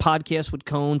that same podcast with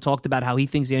Cohn, talked about how he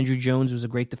thinks Andrew Jones was a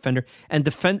great defender and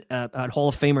Hall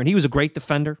of Famer, and he was a great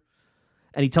defender.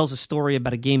 And he tells a story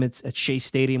about a game at Shea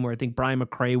Stadium where I think Brian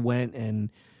McRae went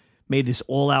and made this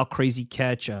all-out crazy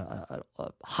catch, a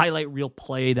highlight reel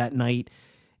play that night.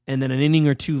 And then an inning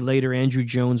or two later, Andrew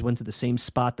Jones went to the same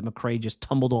spot that McRae just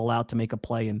tumbled all out to make a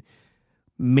play and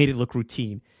made it look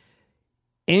routine.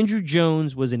 Andrew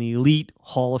Jones was an elite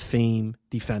Hall of Fame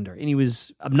defender, and he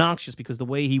was obnoxious because the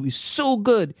way he was so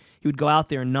good, he would go out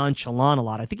there and nonchalant a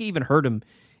lot. I think he even hurt him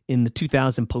in the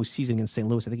 2000 postseason against St.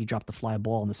 Louis. I think he dropped the fly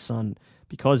ball in the sun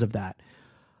because of that.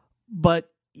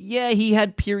 But yeah, he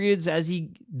had periods as he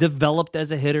developed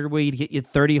as a hitter where he'd hit you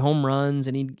 30 home runs,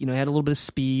 and he had a little bit of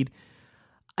speed.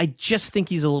 I just think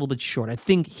he's a little bit short. I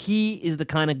think he is the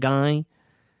kind of guy,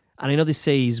 and I know they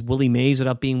say he's Willie Mays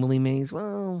without being Willie Mays.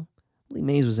 Well, Willie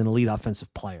Mays was an elite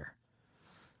offensive player.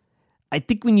 I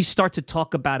think when you start to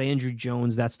talk about Andrew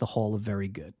Jones, that's the Hall of Very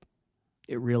Good.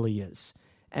 It really is.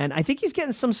 And I think he's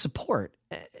getting some support.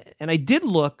 And I did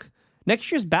look, next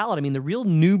year's ballot, I mean, the real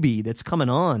newbie that's coming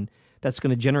on that's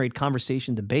going to generate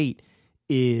conversation, debate,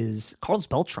 is Carlos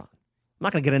Beltran. I'm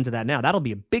not going to get into that now. That'll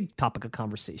be a big topic of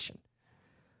conversation.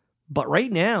 But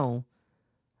right now,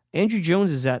 Andrew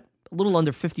Jones is at a little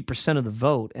under 50% of the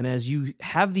vote. And as you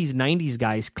have these 90s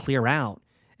guys clear out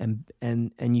and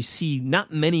you see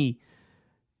not many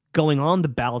going on the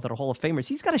ballot that are Hall of Famers,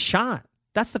 he's got a shot.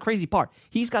 That's the crazy part.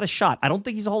 He's got a shot. I don't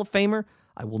think he's a Hall of Famer.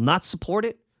 I will not support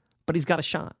it, but he's got a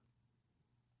shot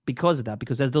because of that.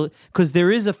 Because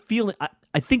there is a feeling,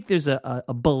 I think there's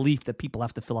a belief that people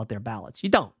have to fill out their ballots. You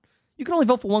don't. You can only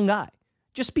vote for one guy.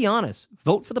 Just be honest.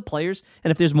 Vote for the players.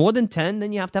 And if there's more than 10,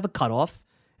 then you have to have a cutoff.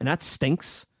 And that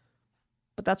stinks.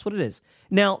 But that's what it is.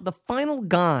 Now, the final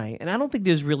guy, and I don't think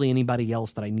there's really anybody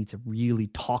else that I need to really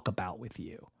talk about with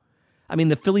you. I mean,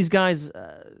 the Phillies guys,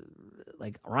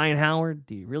 like Ryan Howard,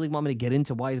 do you really want me to get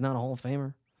into why he's not a Hall of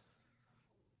Famer?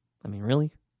 I mean,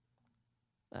 really?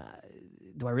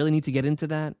 Do I really need to get into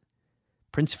that?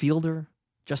 Prince Fielder?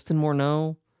 Justin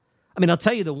Morneau? I mean, I'll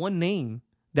tell you the one name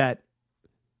that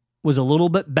was a little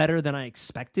bit better than I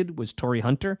expected was Torrey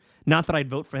Hunter. Not that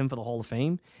I'd vote for him for the Hall of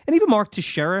Fame. And even Mark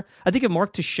Teixeira. I think if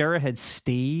Mark Teixeira had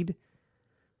stayed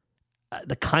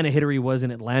the kind of hitter he was in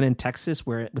Atlanta and Texas,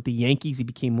 where with the Yankees he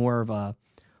became more of a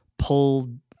pull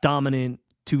dominant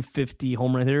 250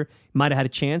 home run hitter, he might have had a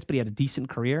chance, but he had a decent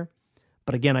career.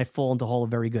 But again, I fall into Hall of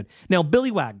Very Good. Now,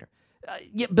 Billy Wagner.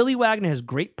 Billy Wagner has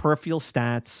great peripheral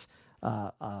stats,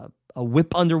 a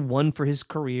whip under 1 for his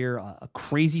career, a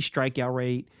crazy strikeout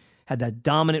rate, had that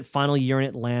dominant final year in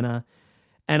Atlanta.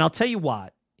 And I'll tell you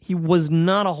what, he was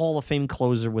not a Hall of Fame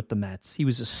closer with the Mets. He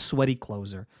was a sweaty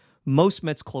closer. Most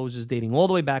Mets closers dating all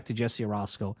the way back to Jesse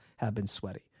Orosco have been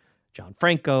sweaty. John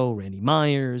Franco, Randy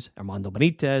Myers, Armando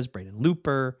Benitez, Braden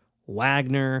Looper,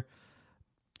 Wagner,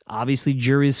 obviously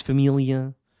Juris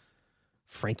Familia,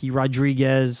 Frankie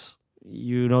Rodriguez.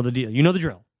 You know the deal. You know the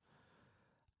drill.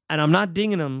 And I'm not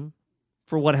dinging him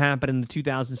for what happened in the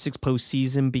 2006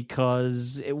 postseason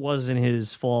because it wasn't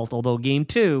his fault, although Game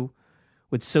 2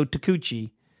 with So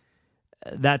Takuchi,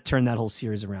 that turned that whole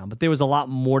series around. But there was a lot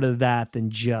more to that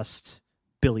than just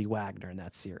Billy Wagner in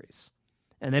that series.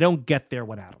 And they don't get there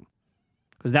without him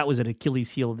because that was an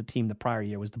Achilles heel of the team the prior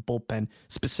year, was the bullpen,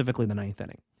 specifically the 9th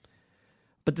inning.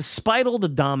 But despite all the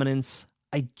dominance,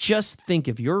 I just think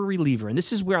if you're a reliever, and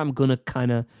this is where I'm going to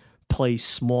kind of play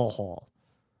small hall,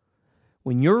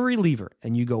 when you're a reliever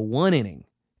and you go 1 inning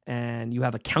and you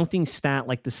have a counting stat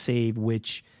like the save,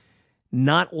 which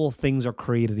not all things are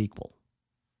created equal.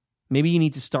 Maybe you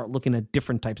need to start looking at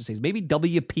different types of saves. Maybe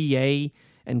WPA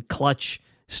and clutch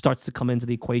starts to come into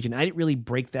the equation. I didn't really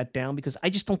break that down because I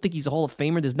just don't think he's a Hall of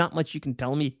Famer. There's not much you can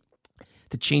tell me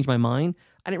to change my mind.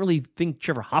 I didn't really think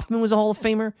Trevor Hoffman was a Hall of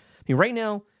Famer. I mean, right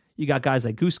now, you got guys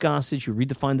like Goose Gossage, who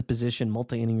redefined the position,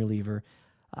 multi-inning reliever.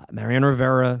 Mariano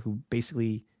Rivera, who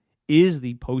basically is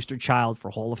the poster child for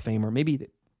Hall of Famer. Maybe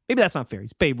that's not fair.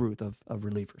 He's Babe Ruth of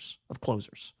relievers, of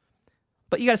closers.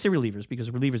 But you got to say relievers because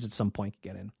relievers at some point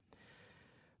can get in.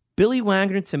 Billy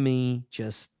Wagner, to me,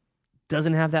 just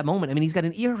doesn't have that moment. I mean, he's got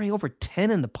an ERA over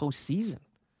 10 in the postseason.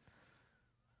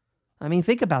 I mean,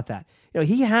 think about that. You know,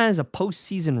 he has a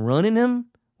postseason run in him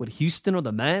with Houston or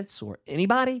the Mets or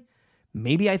anybody.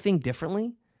 Maybe I think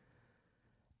differently.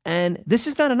 And this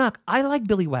is not a knock. I like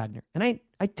Billy Wagner. And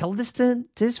I tell this to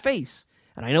his face.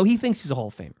 And I know he thinks he's a Hall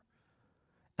of Famer.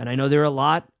 And I know there are a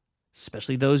lot,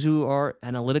 especially those who are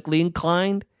analytically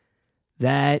inclined,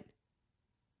 that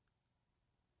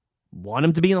want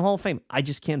him to be in the Hall of Fame. I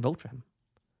just can't vote for him.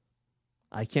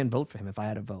 I can't vote for him if I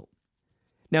had a vote.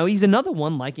 Now, he's another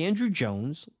one like Andrew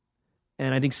Jones,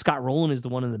 and I think Scott Rowland is the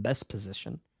one in the best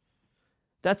position.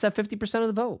 That's at 50% of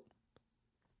the vote.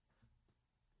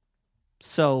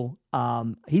 So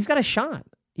he's got a shot.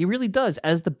 He really does,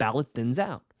 as the ballot thins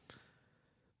out.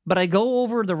 But I go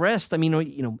over the rest. I mean,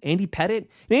 Andy Pettitte.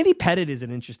 Andy Pettitte is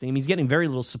an interesting. I mean, he's getting very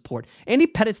little support. Andy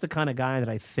Pettitte's the kind of guy that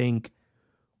I think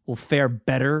will fare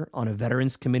better on a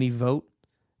Veterans Committee vote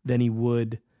than he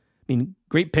would. I mean,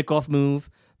 great pickoff move,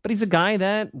 but he's a guy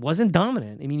that wasn't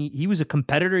dominant. I mean, he was a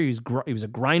competitor. He was a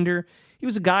grinder. He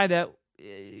was a guy that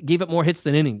gave up more hits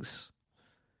than innings.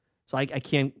 So I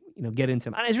can't get into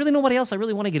him. There's really nobody else I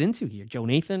really want to get into here. Joe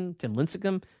Nathan, Tim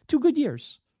Lincecum, 2 good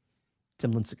years.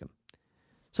 Tim Lincecum.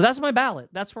 So that's my ballot.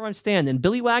 That's where I'm standing. And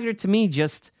Billy Wagner, to me,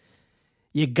 just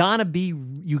you gotta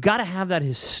have that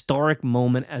historic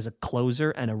moment as a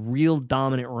closer and a real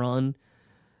dominant run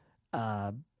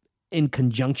in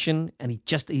conjunction. And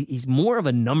he's more of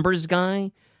a numbers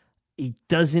guy. He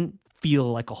doesn't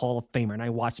feel like a Hall of Famer. And I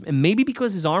watched him, and maybe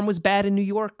because his arm was bad in New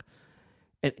York,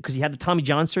 because he had the Tommy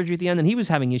John surgery at the end, and he was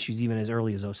having issues even as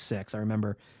early as 2006. I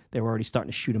remember they were already starting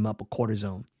to shoot him up with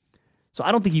cortisone. So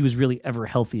I don't think he was really ever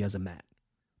healthy as a Met.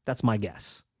 That's my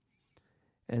guess.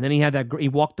 And then he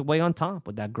walked away on top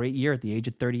with that great year at the age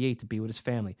of 38 to be with his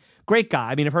family. Great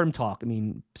guy. I mean, I've heard him talk. I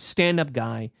mean, stand-up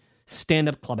guy,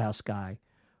 stand-up clubhouse guy.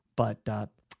 But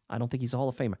I don't think he's a Hall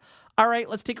of Famer. All right,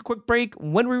 let's take a quick break.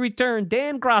 When we return,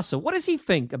 Dan Grasso, what does he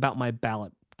think about my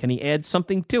ballot? Can he add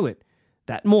something to it?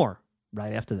 That more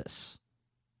right after this.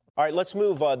 All right, let's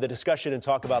move the discussion and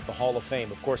talk about the Hall of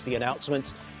Fame. Of course, the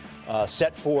announcements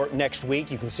set for next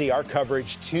week. You can see our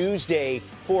coverage Tuesday,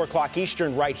 4 o'clock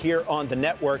Eastern, right here on the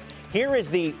network. Here is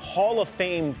the Hall of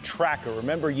Fame tracker.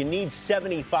 Remember, you need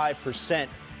 75%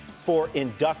 for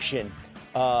induction.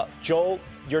 Joel,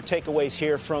 your takeaways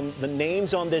here from the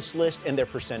names on this list and their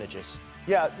percentages.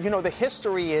 Yeah, the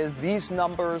history is these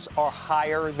numbers are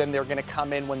higher than they're going to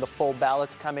come in when the full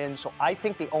ballots come in. So I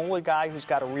think the only guy who's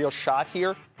got a real shot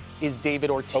here is David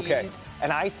Ortiz. Okay.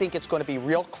 And I think it's going to be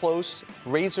real close,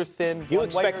 razor thin. You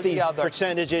expect these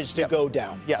percentages to go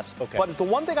down? Yes. Okay. But the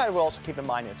one thing I will also keep in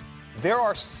mind is there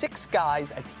are 6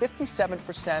 guys at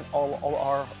 57%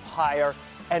 or higher.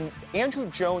 And Andrew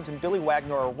Jones and Billy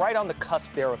Wagner are right on the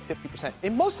cusp there of 50%.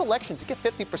 In most elections, you get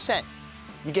 50%.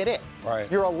 You get in.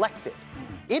 Right. You're elected.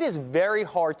 It is very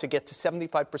hard to get to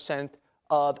 75%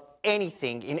 of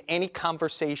anything in any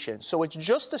conversation. So it's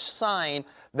just a sign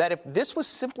that if this was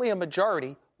simply a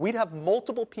majority, we'd have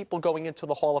multiple people going into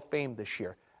the Hall of Fame this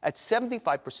year. At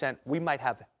 75%, we might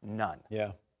have none.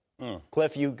 Yeah.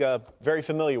 Cliff, you very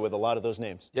familiar with a lot of those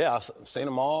names. Yeah, I've seen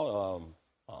them all,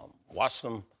 watched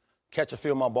them catch a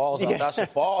few of my balls out that's the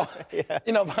fall. Yeah.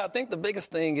 But I think the biggest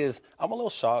thing is I'm a little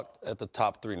shocked at the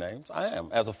top 3 names. I am.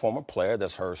 As a former player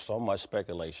that's heard so much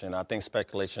speculation, I think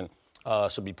speculation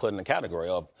should be put in the category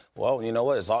of, well, you know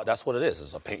what? That's what it is.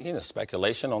 It's opinion, it's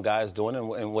speculation on guys doing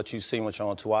and what you've seen with your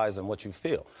own 2 eyes and what you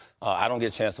feel. I don't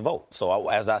get a chance to vote. So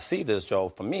as I see this, Joe,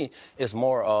 for me, it's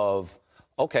more of,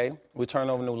 okay, we turn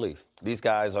over a new leaf. These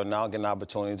guys are now getting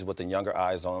opportunities with the younger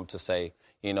eyes on them to say,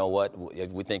 you know what,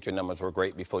 we think your numbers were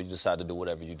great before you decide to do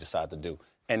whatever you decide to do.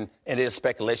 And it is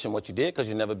speculation what you did because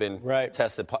you've never been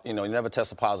tested, you never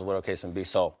tested positive, whatever case may be.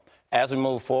 So as we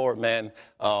move forward, man,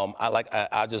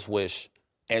 I just wish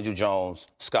Andrew Jones,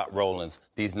 Scott Rowland,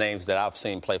 these names that I've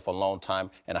seen play for a long time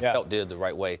and I felt did the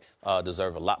right way,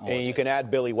 deserve a lot more. And you can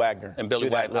add Billy Wagner. And Billy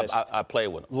Wagner, I played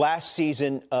with him. Last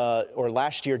season, or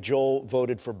last year, Joel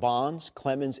voted for Bonds,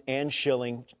 Clemens, and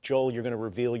Schilling. Joel, you're going to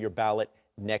reveal your ballot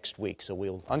next week.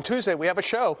 So on Tuesday, we have a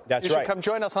show. That's you right. should come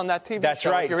join us on that TV That's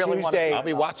show. right. If you really Tuesday, I'll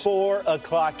be watching. 4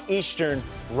 o'clock Eastern,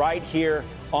 right here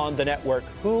on the network.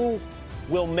 Who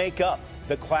will make up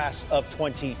the class of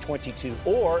 2022?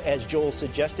 Or, as Joel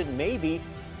suggested, maybe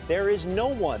there is no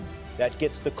one that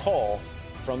gets the call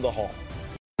from the Hall.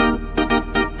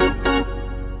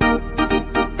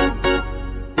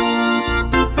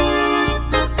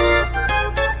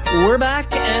 We're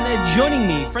back, and joining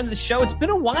me, friend of the show. It's been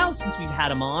a while since we've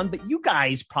had him on, but you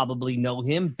guys probably know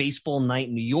him. Baseball Night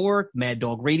in New York, Mad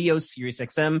Dog Radio, Sirius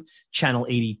XM, Channel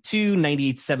 82,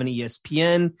 98.7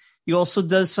 ESPN. He also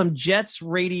does some Jets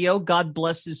radio. God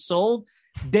bless his soul.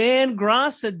 Dan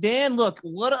Grasso. Dan, look,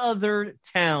 what other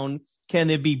town Can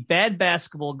there be bad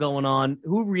basketball going on?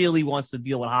 Who really wants to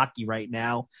deal with hockey right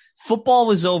now? Football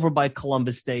was over by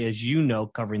Columbus Day, as you know,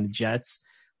 covering the Jets.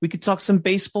 We could talk some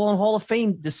baseball and Hall of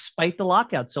Fame despite the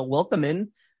lockout. So welcome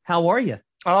in. How are you?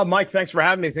 Mike, thanks for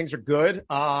having me. Things are good.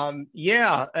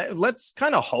 Let's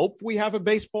kind of hope we have a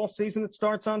baseball season that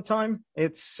starts on time.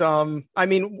 It's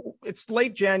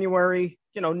late January.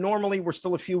 Normally we're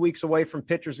still a few weeks away from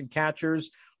pitchers and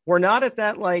catchers. We're not at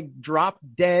that drop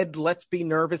dead, let's be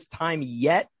nervous time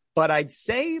yet, but I'd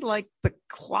say the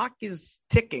clock is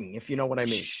ticking, if you know what I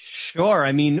mean. Sure.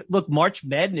 Look, March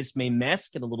Madness may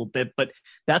mask it a little bit, but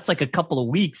that's a couple of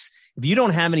weeks. If you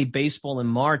don't have any baseball in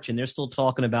March and they're still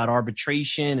talking about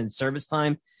arbitration and service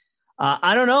time,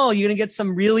 I don't know. You're going to get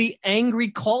some really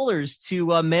angry callers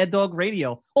to Mad Dog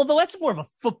Radio. Although that's more of a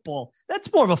football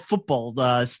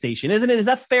station, isn't it? Is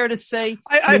that fair to say?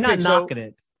 I'm not knocking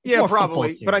it. Yeah,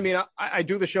 probably. But I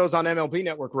do the shows on MLB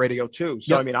Network Radio too.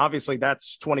 So, yep. Obviously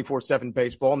that's 24/7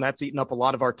 baseball, and that's eaten up a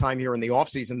lot of our time here in the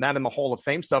offseason, that and the Hall of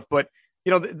Fame stuff. But,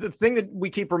 the thing that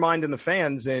we keep reminding the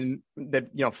fans and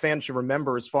that, fans should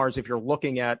remember as far as if you're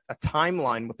looking at a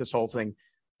timeline with this whole thing,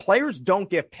 players don't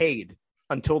get paid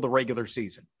until the regular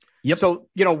season. Yep. So,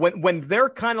 when they're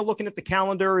kind of looking at the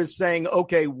calendar is saying,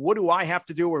 okay, what do I have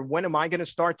to do or when am I going to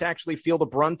start to actually feel the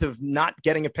brunt of not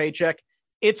getting a paycheck?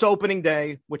 It's opening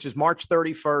day, which is March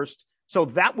 31st. So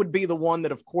that would be the one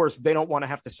that, of course, they don't want to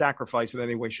have to sacrifice in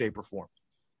any way, shape, or form.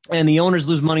 And the owners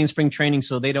lose money in spring training,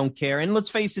 so they don't care. And let's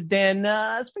face it, Dan,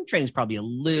 spring training is probably a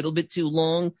little bit too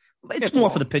long. It's more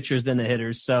long for the pitchers than the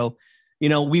hitters. So,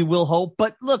 we will hope.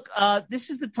 But look,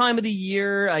 this is the time of the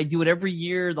year. I do it every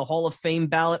year, the Hall of Fame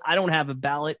ballot. I don't have a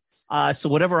ballot. So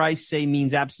whatever I say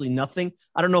means absolutely nothing.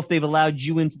 I don't know if they've allowed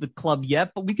you into the club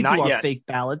yet, but we can do our fake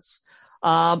ballots.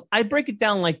 I break it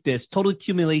down like this: total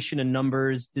accumulation of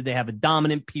numbers. Did they have a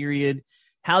dominant period?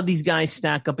 How these guys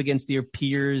stack up against their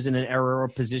peers in an era or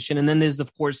position. And then there's,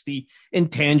 of course, the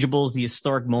intangibles, the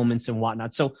historic moments and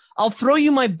whatnot. So I'll throw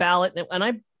you my ballot, and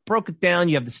I broke it down.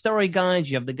 You have the steroid guys,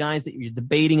 you have the guys that you're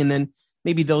debating, and then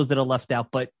maybe those that are left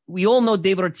out. But we all know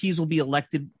David Ortiz will be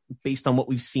elected based on what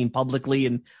we've seen publicly,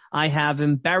 and I have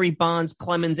him. Barry Bonds,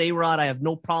 Clemens, A-Rod, I have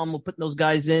no problem with putting those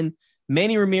guys in.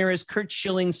 Manny Ramirez, Curt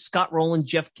Schilling, Scott Rowland,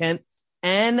 Jeff Kent,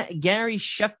 and Gary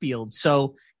Sheffield.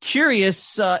 So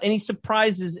curious, any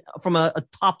surprises from a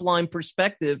top-line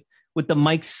perspective with the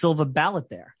Mike Silva ballot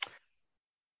there?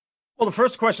 Well, the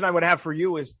first question I would have for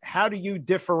you is, how do you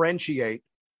differentiate?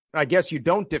 I guess you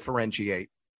don't differentiate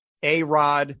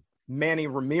A-Rod, Manny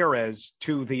Ramirez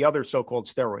to the other so-called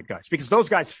steroid guys, because those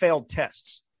guys failed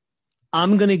tests.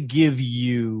 I'm going to give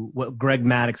you what Greg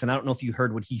Maddux, and I don't know if you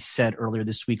heard what he said earlier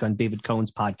this week on David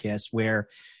Cohen's podcast, where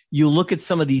you look at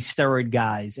some of these steroid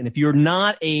guys, and if you're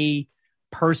not a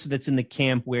person that's in the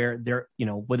camp where they're,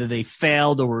 whether they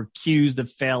failed or were accused of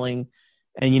failing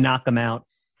and you knock them out,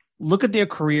 look at their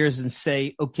careers and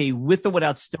say, okay, with or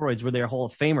without steroids, were they a Hall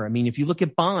of Famer? If you look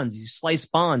at Bonds, you slice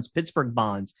Bonds, Pittsburgh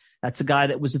Bonds, that's a guy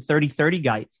that was a 30-30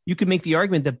 guy. You could make the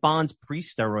argument that Bonds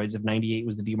pre-steroids of 98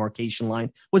 was the demarcation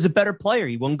line, was a better player.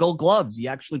 He won Gold Gloves. He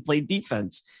actually played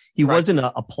defense. He wasn't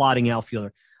a plodding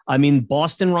outfielder.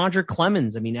 Boston Roger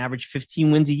Clemens, averaged 15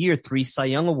 wins a year, 3 Cy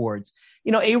Young awards.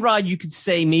 A-Rod, you could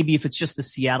say maybe if it's just the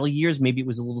Seattle years, maybe it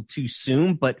was a little too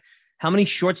soon, but how many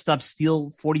shortstops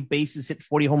steal 40 bases, hit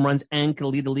 40 home runs, and can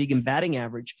lead the league in batting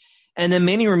average? And then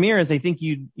Manny Ramirez, I think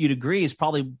you'd agree, is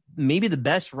probably maybe the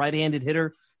best right-handed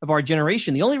hitter of our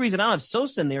generation. The only reason I don't have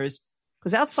Sosa in there is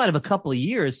because outside of a couple of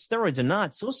years, steroids or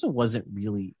not, Sosa wasn't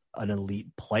really an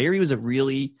elite player. He was a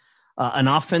really an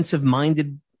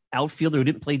offensive-minded outfielder who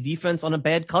didn't play defense on a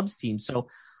bad Cubs team. So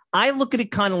I look at it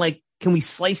kind of like, can we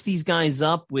slice these guys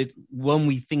up with when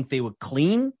we think they were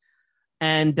clean?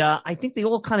 And I think they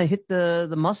all kind of hit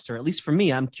the muster, at least for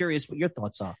me. I'm curious what your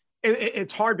thoughts are.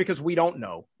 It's hard because we don't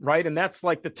know, right? And that's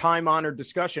like the time-honored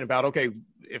discussion about, okay,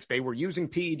 if they were using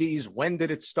PEDs, when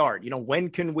did it start? When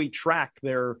can we track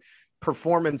their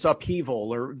performance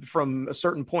upheaval or from a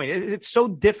certain point? It's so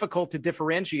difficult to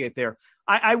differentiate there.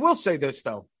 I will say this,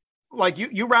 though. Like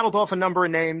you rattled off a number of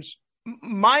names.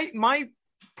 I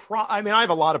have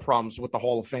a lot of problems with the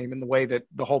Hall of Fame and the way that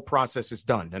the whole process is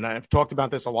done. And I've talked about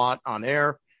this a lot on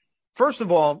air. First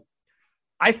of all,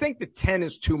 I think that 10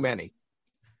 is too many.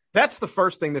 That's the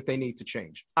first thing that they need to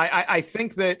change. I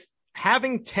think that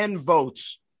having 10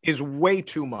 votes is way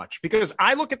too much, because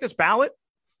I look at this ballot.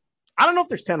 I don't know if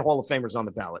there's 10 Hall of Famers on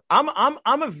the ballot.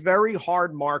 I'm a very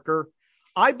hard marker.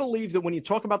 I believe that when you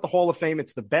talk about the Hall of Fame,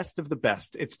 it's the best of the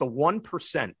best. It's the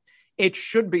 1%. It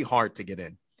should be hard to get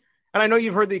in. And I know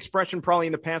you've heard the expression probably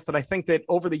in the past that I think that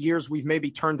over the years, we've maybe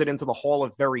turned it into the Hall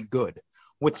of Very Good.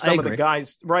 with some of the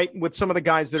guys, right? With some of the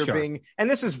guys that are being, and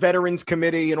this is Veterans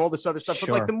Committee and all this other stuff. But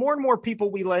like the more and more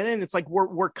people we let in, it's like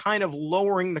we're kind of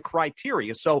lowering the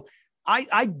criteria. So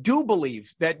I do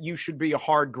believe that you should be a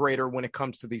hard grader when it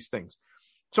comes to these things.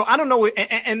 So I don't know.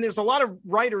 And there's a lot of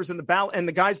writers in the ballot and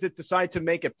the guys that decide to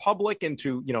make it public and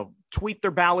to, tweet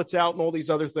their ballots out and all these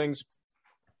other things.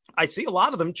 I see a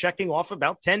lot of them checking off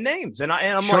about 10 names. And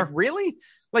I'm like, really?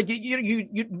 Like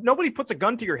you nobody puts a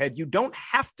gun to your head. You don't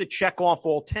have to check off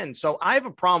all 10. So I have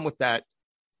a problem with that.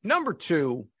 Number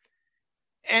two,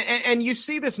 and you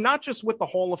see this not just with the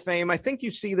Hall of Fame. I think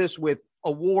you see this with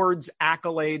awards,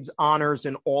 accolades, honors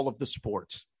in all of the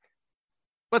sports.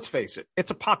 Let's face it.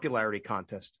 It's a popularity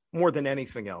contest more than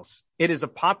anything else. It is a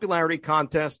popularity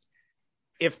contest.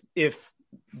 If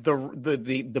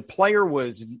the player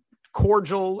was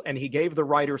cordial and he gave the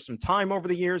writer some time over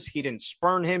the years, he didn't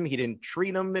spurn him, he didn't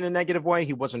treat him in a negative way,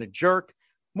 he wasn't a jerk.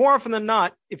 More often than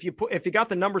not, if you got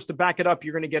the numbers to back it up,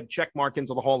 you're going to get a check mark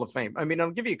into the Hall of Fame. I mean,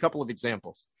 I'll give you a couple of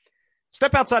examples.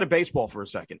 Step outside of baseball for a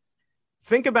second.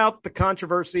 Think about the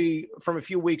controversy from a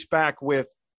few weeks back with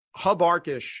Hub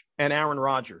Arkush and Aaron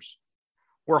Rodgers,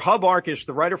 where Hub Arkush,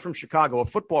 the writer from Chicago, a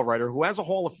football writer who has an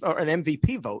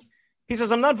MVP vote, he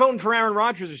says, I'm not voting for Aaron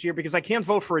Rodgers this year because I can't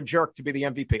vote for a jerk to be the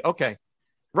MVP. Okay.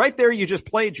 Right there, you just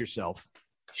played yourself.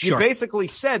 Sure. You basically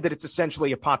said that it's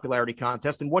essentially a popularity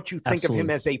contest and what you think of him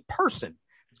as a person.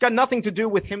 It's got nothing to do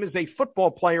with him as a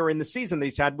football player in the season that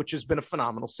he's had, which has been a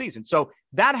phenomenal season. So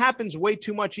that happens way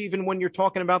too much even when you're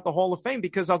talking about the Hall of Fame,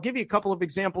 because I'll give you a couple of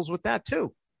examples with that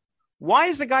too. Why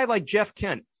is a guy like Jeff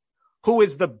Kent, who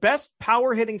is the best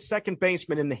power-hitting second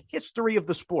baseman in the history of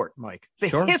the sport, Mike,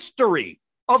 history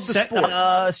of the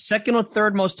sport. Second or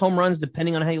third most home runs,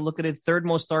 depending on how you look at it. Third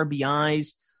most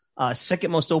RBIs,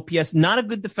 second most OPS. Not a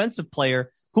good defensive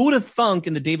player. Who would have thunk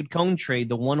in the David Cone trade,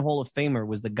 the one Hall of Famer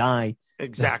was the guy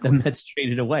that the Mets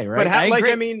traded away, right? But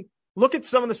I mean, look at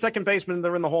some of the second basemen that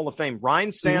are in the Hall of Fame.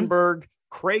 Ryan Sandberg,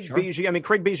 Craig Biggio. I mean,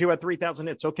 Craig Biggio had 3,000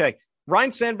 hits. Okay.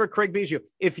 Ryan Sandberg, Craig Biggio.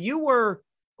 If you were,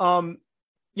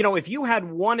 if you had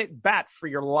one at bat for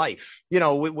your life,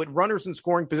 with runners in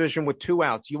scoring position with 2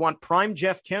 outs, you want prime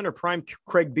Jeff Kent or prime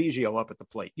Craig Biggio up at the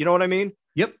plate? You know what I mean?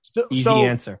 Yep. Easy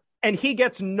answer. And he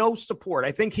gets no support.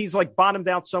 I think he's like bottomed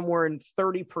out somewhere in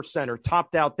 30% or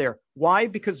topped out there. Why?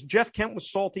 Because Jeff Kent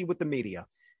was salty with the media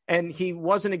and he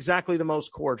wasn't exactly the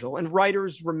most cordial. And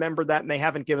writers remember that and they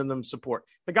haven't given them support.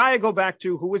 The guy I go back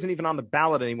to who isn't even on the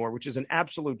ballot anymore, which is an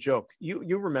absolute joke.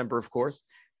 You remember, of course.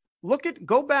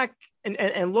 Go back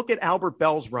and look at Albert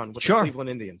Bell's run with the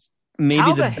Cleveland Indians. Maybe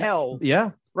how the hell?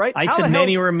 Yeah. Right. I said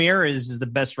Manny Ramirez is the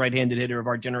best right-handed hitter of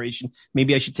our generation.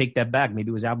 Maybe I should take that back. Maybe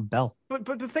it was Albert Bell.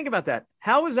 But think about that.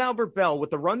 How is Albert Bell,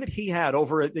 with the run that he had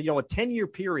over a 10-year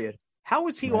period, how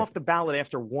is he off the ballot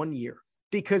after 1 year?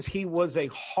 Because he was a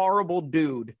horrible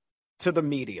dude to the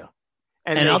media.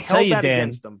 And I'll tell you, Dan,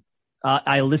 against him.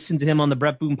 I listened to him on the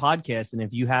Brett Boone podcast, and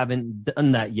if you haven't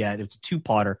done that yet, it's a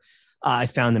 2-parter. I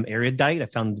found him erudite. I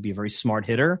found him to be a very smart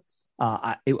hitter.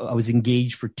 I was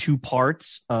engaged for 2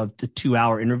 parts of the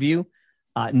 2-hour interview.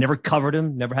 Never covered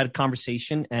him, never had a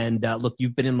conversation. And look,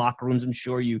 you've been in locker rooms. I'm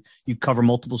sure you cover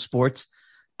multiple sports.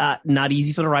 Not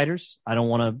easy for the writers. I don't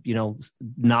want to,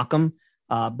 knock them,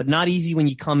 but not easy when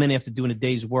you come in after doing a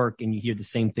day's work and you hear the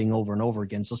same thing over and over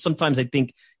again. So sometimes I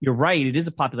think you're right. It is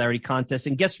a popularity contest.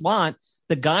 And guess what?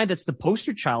 The guy that's the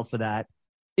poster child for that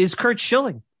is Curt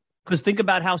Schilling. Because think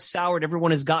about how soured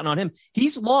everyone has gotten on him.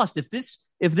 He's lost. If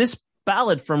this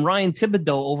ballot from Ryan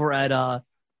Thibodeau over at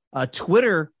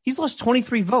Twitter, he's lost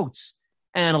 23 votes.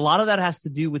 And a lot of that has to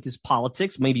do with his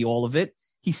politics, maybe all of it.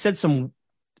 He said some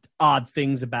odd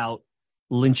things about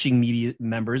lynching media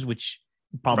members, which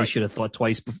you probably should have thought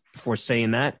twice before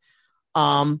saying that.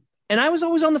 And I was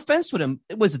always on the fence with him.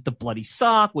 Was it the bloody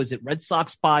sock? Was it Red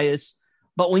Sox bias?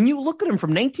 But when you look at him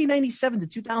from 1997 to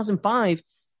 2005,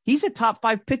 he's a top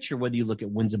 5 pitcher, whether you look at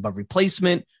wins above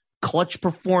replacement, clutch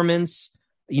performance.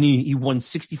 He won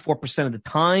 64% of the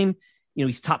time.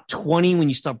 He's top 20 when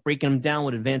you start breaking him down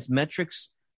with advanced metrics.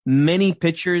 Many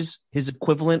pitchers, his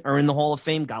equivalent, are in the Hall of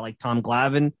Fame. Guy like Tom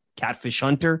Glavine, Catfish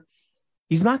Hunter.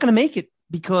 He's not going to make it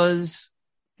because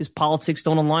his politics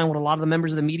don't align with a lot of the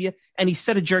members of the media. And he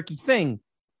said a jerky thing.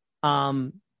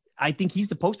 I think he's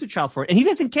the poster child for it. And he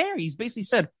doesn't care. He's basically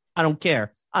said, I don't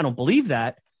care. I don't believe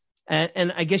that.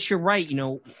 And I guess you're right.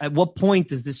 At what point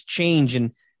does this change?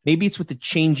 And maybe it's with the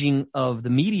changing of the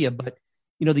media, but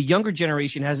the younger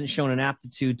generation hasn't shown an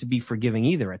aptitude to be forgiving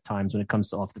either at times when it comes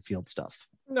to off the field stuff.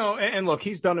 No. And look,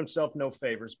 he's done himself no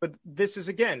favors, but this is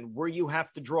again, where you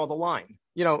have to draw the line.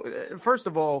 First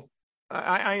of all,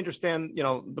 I understand,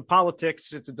 the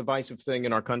politics, it's a divisive thing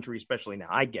in our country, especially now.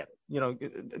 I get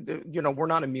it. We're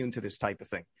not immune to this type of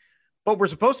thing. But we're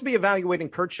supposed to be evaluating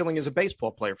Curt Schilling as a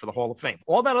baseball player for the Hall of Fame.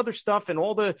 All that other stuff and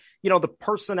all the, the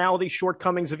personality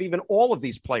shortcomings of even all of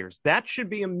these players, that should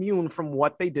be immune from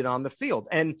what they did on the field.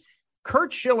 And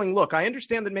Curt Schilling, look, I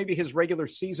understand that maybe his regular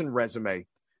season resume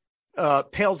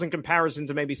pales in comparison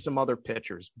to maybe some other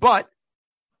pitchers, but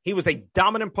he was a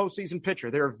dominant postseason pitcher.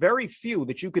 There are very few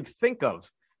that you could think of,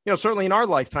 certainly in our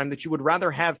lifetime, that you would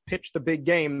rather have pitched the big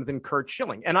game than Curt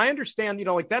Schilling. And I understand,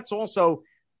 that's also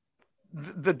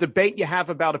the debate you have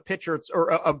about a pitcher or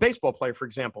a baseball player, for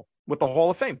example, with the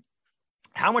Hall of Fame.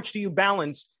 How much do you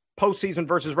balance postseason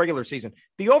versus regular season?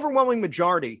 The overwhelming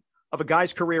majority of a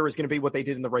guy's career is going to be what they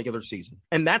did in the regular season.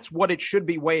 And that's what it should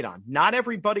be weighed on. Not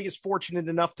everybody is fortunate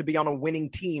enough to be on a winning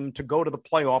team to go to the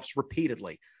playoffs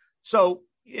repeatedly. So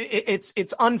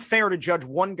it's unfair to judge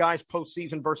one guy's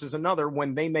postseason versus another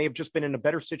when they may have just been in a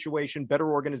better situation, better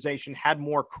organization, had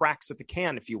more cracks at the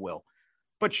can, if you will.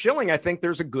 But Schilling, I think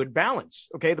there's a good balance.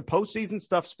 Okay, the postseason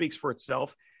stuff speaks for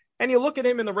itself. And you look at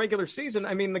him in the regular season,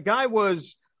 I mean, the guy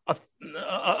was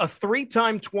a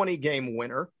three-time 20-game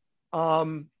winner.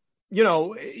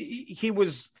 He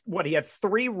was, he had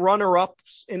 3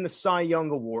 runner-ups in the Cy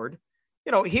Young Award.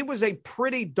 He was a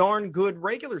pretty darn good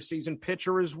regular season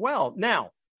pitcher as well. Now,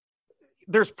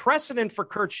 there's precedent for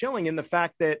Curt Schilling in the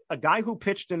fact that a guy who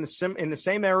pitched in the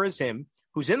same era as him,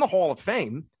 who's in the Hall of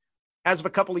Fame, as of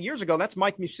a couple of years ago, that's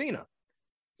Mike Mussina.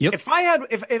 Yep. If I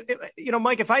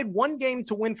had one game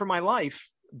to win for my life,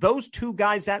 those two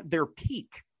guys at their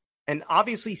peak, and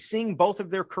obviously seeing both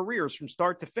of their careers from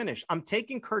start to finish, I'm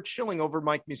taking Curt Schilling over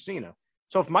Mike Mussina.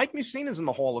 So if Mike Mussina's in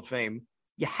the Hall of Fame,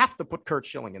 you have to put Curt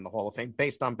Schilling in the Hall of Fame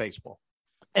based on baseball.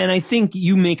 And I think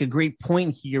you make a great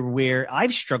point here where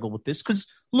I've struggled with this because,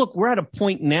 look, we're at a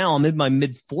point now, I'm in my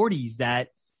mid-40s, that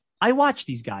I watch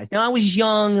these guys. Now, I was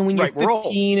young, and when you're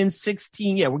 15 and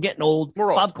 16, we're getting old.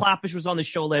 Bob Klapisch was on the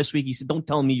show last week. He said, don't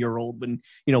tell me you're old when,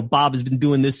 Bob has been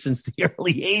doing this since the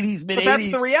early 80s, mid-80s. But that's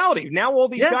the reality. Now all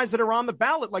these guys that are on the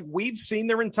ballot, we've seen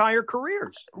their entire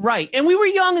careers. Right. And we were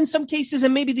young in some cases,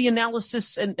 and maybe the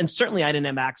analysis, and certainly I didn't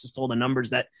have access to all the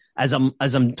numbers that as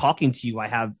I'm talking to you, I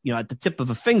have, at the tip of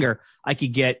a finger, I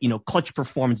could get, clutch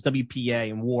performance,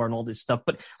 WPA and WAR and all this stuff.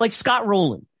 But like Scott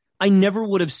Rowland, I never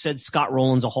would have said Scott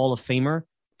Rowland's a Hall of Famer,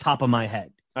 top of my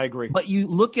head. I agree. But you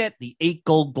look at the 8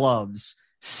 Gold Gloves,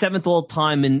 7th all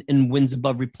time in wins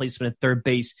above replacement at third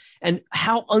base, and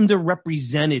how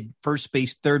underrepresented first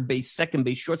base, third base, second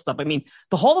base, shortstop. I mean,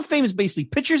 the Hall of Fame is basically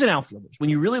pitchers and outfielders. When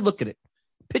you really look at it,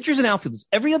 pitchers and outfielders,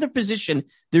 every other position,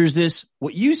 there's this,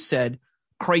 what you said,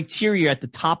 criteria at the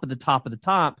top of the top of the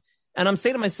top. And I'm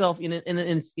saying to myself,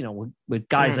 with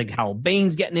guys like Harold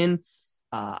Baines getting in,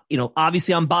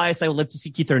 obviously I'm biased. I would love to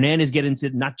see Keith Hernandez get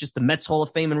into not just the Mets Hall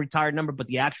of Fame and retired number, but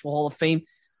the actual Hall of Fame.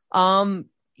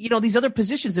 These other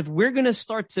positions, if we're going to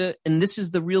start to, and this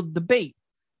is the real debate,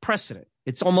 precedent.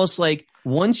 It's almost like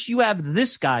once you have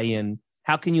this guy in,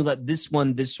 how can you let this one,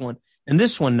 and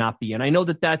this one not be in? I know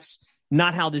that that's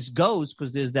not how this goes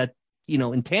because there's that,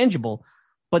 intangible,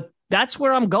 but that's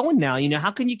where I'm going now.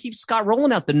 How can you keep Scott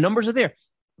Rowland out? The numbers are there.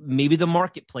 Maybe the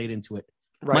market played into it.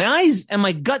 Right. My eyes and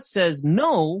my gut says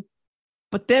no,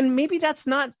 but then maybe that's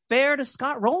not fair to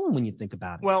Scott Rowland when you think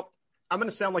about it. Well, I'm going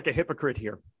to sound like a hypocrite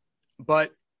here,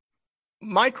 but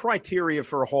my criteria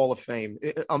for a Hall of Fame,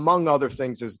 among other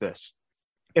things, is this.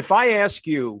 If I ask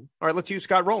you, all right, let's use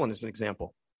Scott Rowland as an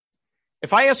example.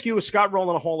 If I ask you, is Scott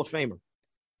Rowland a Hall of Famer?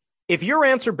 If your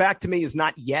answer back to me is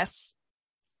not yes,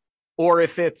 or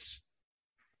if it's,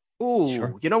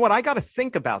 sure, you know what, I got to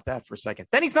think about that for a second,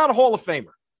 then he's not a Hall of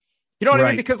Famer. You know what I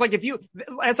mean? Because if you,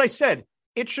 as I said,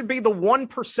 it should be the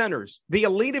 1%ers, the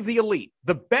elite of the elite,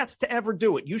 the best to ever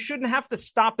do it. You shouldn't have to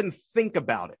stop and think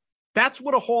about it. That's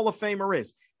what a Hall of Famer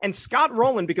is. And Scott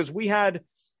Rowland, because we had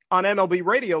on MLB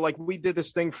radio, we did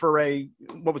this thing for a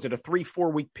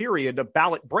 3-4 week period, a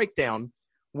ballot breakdown,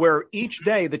 where each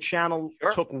day the channel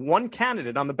took one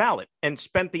candidate on the ballot and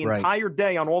spent the entire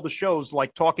day on all the shows,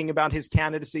 talking about his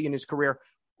candidacy and his career.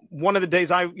 One of the days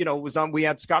I, was on, we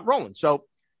had Scott Rowland. So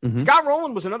Scott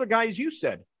Rowland was another guy, as you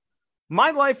said.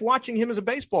 My life watching him as a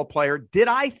baseball player, did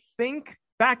I think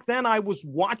back then I was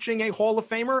watching a Hall of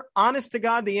Famer? Honest to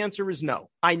God, the answer is no.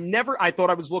 I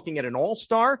thought I was looking at an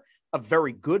all-star, a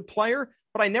very good player,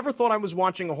 but I never thought I was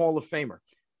watching a Hall of Famer.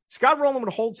 Scott Rowland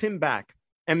holds him back,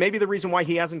 and maybe the reason why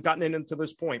he hasn't gotten in until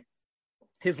this point.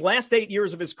 His last 8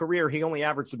 years of his career, he only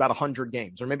averaged about 100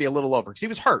 games, or maybe a little over, because he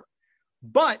was hurt.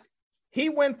 But he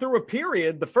went through a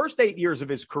period, the first 8 years of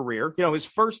his career, his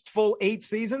first full 8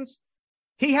 seasons,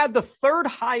 he had the third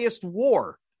highest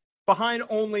WAR behind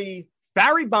only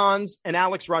Barry Bonds and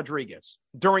Alex Rodriguez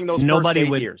during those first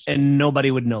 8 years. And nobody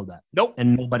would know that. Nope.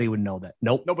 And nobody would know that.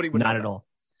 Nope. Nobody would Not know at that. all.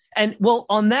 And well,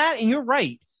 on that, and you're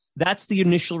right, that's the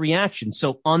initial reaction.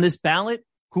 So on this ballot,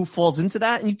 who falls into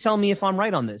that? And you tell me if I'm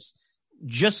right on this.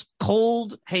 Just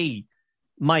cold, hey,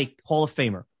 Mike, Hall of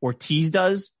Famer. Ortiz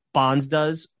does. Bonds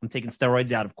does. I'm taking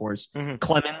steroids out, of course. Mm-hmm.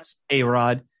 Clemens,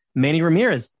 A-Rod, Manny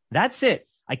Ramirez. That's it.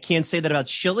 I can't say that about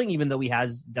Schilling, even though he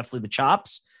has definitely the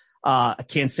chops. I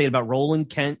can't say it about Roland,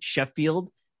 Kent, Sheffield.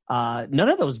 None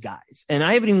of those guys. And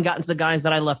I haven't even gotten to the guys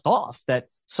that I left off that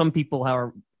some people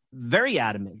are very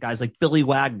adamant. Guys like Billy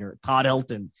Wagner, Todd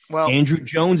Helton, Andrew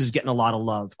Jones is getting a lot of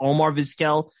love. Omar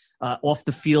Vizquel off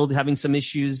the field having some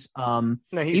issues.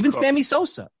 Even Sammy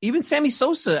Sosa. Even Sammy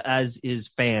Sosa as his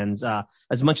fans.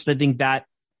 As much as I think that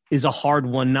is a hard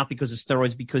one, not because of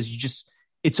steroids, because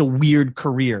it's a weird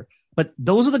career. But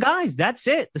those are the guys. That's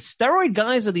it. The steroid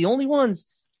guys are the only ones.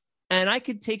 And I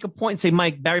could take a point and say,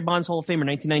 Mike, Barry Bonds, Hall of Famer,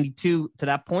 1992 to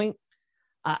that point.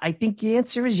 I think the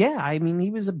answer is yeah. I mean,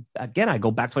 he was, again, I go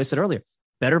back to what I said earlier,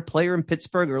 better player in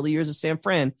Pittsburgh, early years of San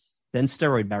Fran than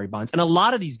steroid Barry Bonds. And a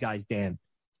lot of these guys, Dan,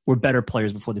 were better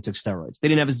players before they took steroids. They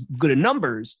didn't have as good of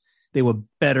numbers. They were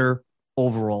better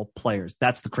overall players.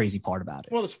 That's the crazy part about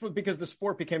it. Well, because the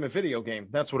sport became a video game.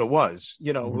 That's what it was,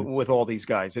 with all these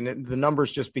guys. And the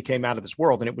numbers just became out of this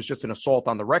world. And it was just an assault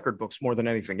on the record books more than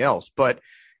anything else. But,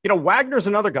 Wagner's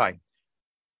another guy.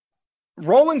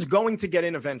 Roland's going to get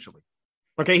in eventually.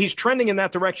 Okay, he's trending in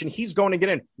that direction. He's going to get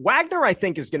in. Wagner, I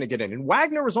think, is going to get in. And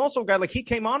Wagner is also a guy, like he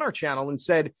came on our channel and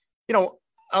said,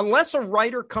 unless a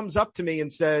writer comes up to me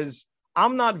and says,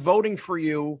 I'm not voting for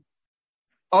you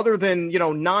other than,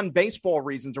 non-baseball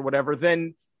reasons or whatever,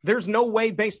 then there's no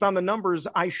way based on the numbers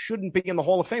I shouldn't be in the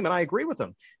Hall of Fame. And I agree with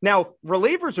him. Now,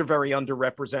 relievers are very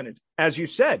underrepresented. As you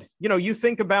said, you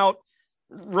think about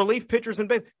relief pitchers in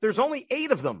base. There's only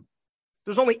 8 of them.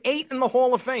 There's only 8 in the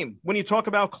Hall of Fame when you talk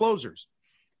about closers.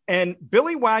 And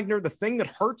Billy Wagner, the thing that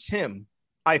hurts him,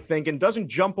 I think, and doesn't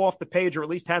jump off the page, or at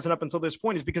least hasn't up until this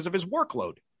point, is because of his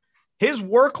workload. His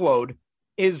workload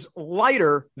is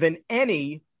lighter than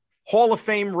any Hall of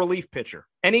Fame relief pitcher.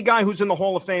 Any guy who's in the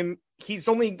Hall of Fame, he's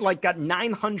only got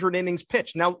 900 innings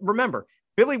pitched. Now, remember,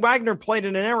 Billy Wagner played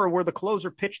in an era where the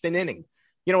closer pitched an inning.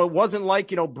 It wasn't like,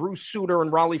 Bruce Sutter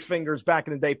and Raleigh Fingers back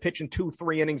in the day pitching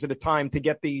 2-3 innings at a time to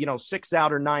get the,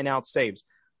 6-out or 9-out saves.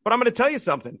 But I'm going to tell you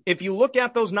something. If you look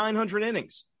at those 900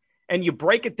 innings and you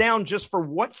break it down just for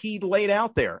what he laid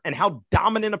out there and how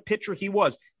dominant a pitcher he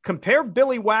was, compare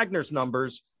Billy Wagner's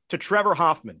numbers to Trevor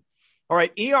Hoffman. All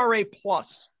right, ERA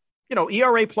plus.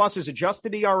 ERA plus is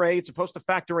adjusted ERA. It's supposed to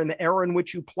factor in the era in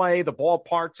which you play, the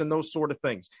ballparks, and those sort of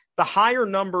things. The higher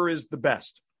number is the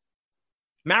best.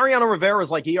 Mariano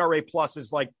Rivera's ERA plus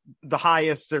is the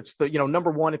highest. It's the,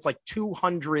 number one, it's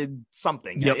 200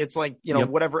 something. Yep. It's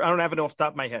whatever. I don't have it off the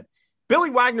top of my head. Billy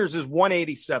Wagner's is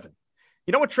 187.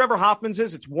 You know what Trevor Hoffman's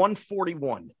is? It's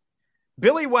 141.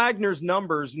 Billy Wagner's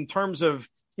numbers in terms of,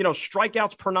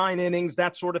 strikeouts per 9 innings,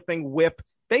 that sort of thing, whip,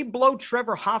 they blow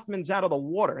Trevor Hoffman's out of the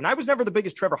water. And I was never the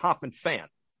biggest Trevor Hoffman fan.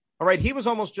 All right. He was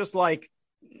almost just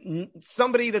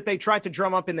somebody that they tried to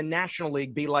drum up in the National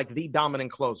League be the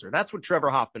dominant closer. That's what Trevor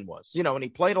Hoffman was, and he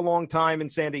played a long time in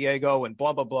San Diego and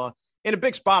blah, blah, blah. In a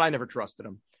big spot, I never trusted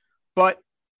him. But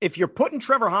if you're putting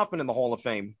Trevor Hoffman in the Hall of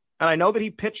Fame, and I know that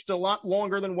he pitched a lot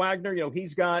longer than Wagner,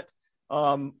 he's got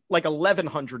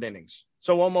 1,100 innings.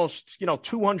 So almost,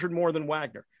 200 more than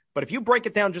Wagner. But if you break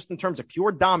it down just in terms of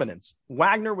pure dominance,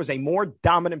 Wagner was a more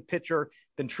dominant pitcher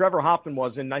than Trevor Hoffman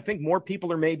was. And I think more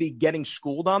people are maybe getting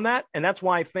schooled on that. And that's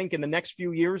why I think in the next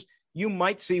few years, you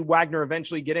might see Wagner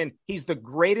eventually get in. He's the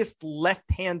greatest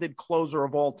left-handed closer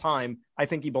of all time. I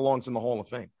think he belongs in the Hall of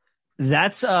Fame.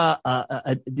 That's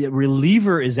the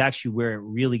reliever is actually where it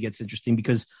really gets interesting,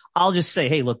 because I'll just say,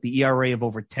 hey, look, the ERA of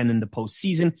over 10 in the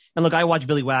postseason. And look, I watched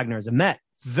Billy Wagner as a Met.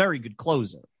 Very good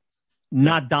closer.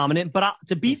 Not dominant, but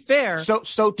to be fair, so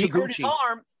he hurt his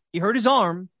arm. He hurt his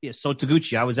arm. Yeah, so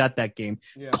Taguchi, I was at that game.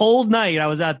 Yeah. Cold night, I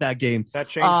was at that game. That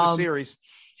changed the series.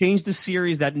 Changed the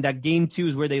series. That game 2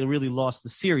 is where they really lost the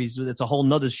series. It's a whole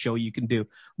nother show you can do.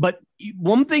 But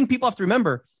one thing people have to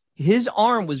remember, his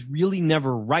arm was really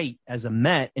never right as a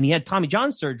Met, and he had Tommy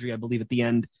John surgery, I believe, at the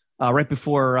end. Right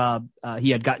before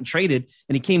he had gotten traded,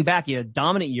 and he came back. He had a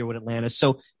dominant year with Atlanta.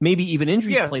 So maybe even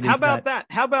injuries played into that.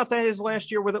 How about that his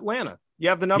last year with Atlanta? You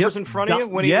have the numbers in front of you?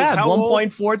 When he was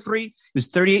 1.43. He was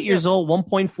 38 years old,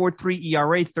 1.43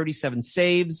 ERA, 37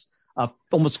 saves,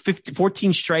 almost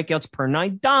 14 strikeouts per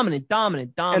 9. Dominant.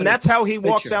 And that's how he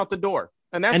walks out the door.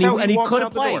 And that's how he walks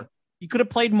out the door. He could have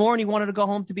played more and he wanted to go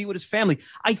home to be with his family.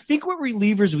 I think with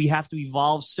relievers, we have to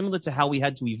evolve similar to how we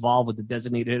had to evolve with the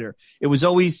designated hitter. It was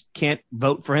always can't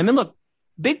vote for him. And look,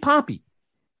 Big Poppy,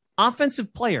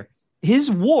 offensive player, his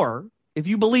WAR, if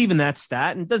you believe in that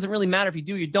stat, and it doesn't really matter if you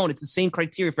do or you don't, it's the same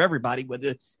criteria for everybody,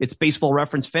 whether it's Baseball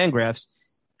Reference, Fangraphs.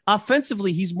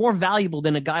 Offensively, he's more valuable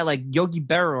than a guy like Yogi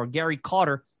Berra or Gary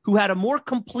Carter, who had a more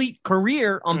complete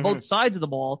career on both sides of the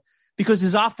ball because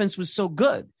his offense was so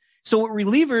good. So with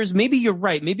relievers, maybe you're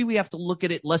right. Maybe we have to look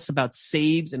at it less about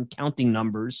saves and counting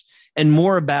numbers and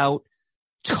more about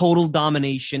total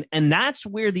domination. And that's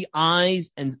where the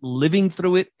eyes and living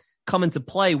through it come into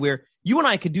play, where you and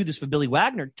I could do this for Billy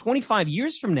Wagner 25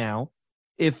 years from now,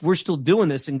 if we're still doing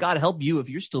this, and God help you if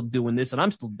you're still doing this and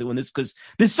I'm still doing this, because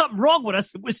there's something wrong with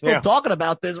us if we're still talking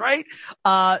about this, right?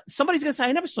 Somebody's going to say,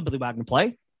 I never saw Billy Wagner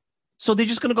play. So they're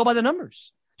just going to go by the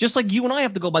numbers. Just like you and I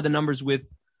have to go by the numbers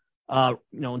with, to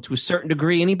a certain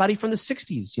degree, anybody from the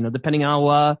 60s, depending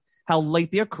how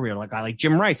late their career, like I like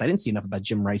Jim Rice. I didn't see enough about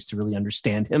Jim Rice to really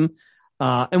understand him.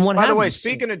 And what By the way,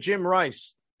 speaking of Jim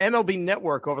Rice, MLB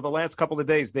Network over the last couple of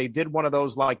days, they did one of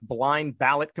those like blind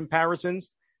ballot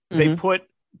comparisons. They put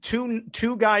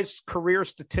two guys' career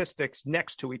statistics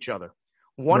next to each other.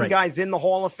 One guy's in the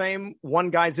Hall of Fame, one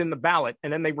guy's in the ballot,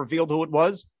 and then they revealed who it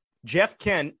was: Jeff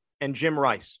Kent and Jim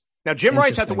Rice. Now, Jim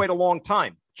Rice had to wait a long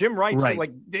time. Jim Rice,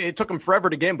 it took him forever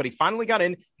to get in, but he finally got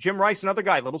in. Jim Rice, another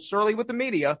guy, a little surly with the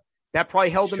media. That probably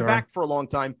held him back for a long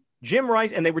time. Jim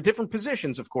Rice, and they were different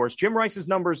positions, of course. Jim Rice's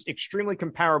numbers extremely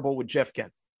comparable with Jeff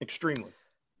Kent. Extremely.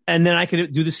 And then I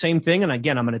could do the same thing. And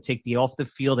again, I'm going to take the off the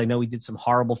field. I know he did some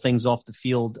horrible things off the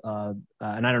field, and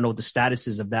I don't know what the status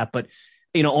is of that. But,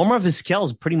 Omar Vizquel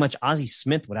is pretty much Ozzie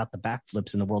Smith without the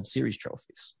backflips in the World Series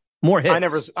trophies. More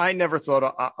hits. I never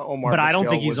thought Omar But Vizquel I don't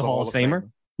think he's a Hall of Famer.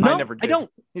 No, I never did. I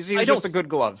don't. He's just a good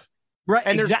glove. Right.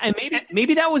 And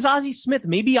maybe that was Ozzie Smith.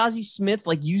 Maybe Ozzie Smith,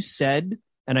 like you said,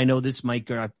 and I know this might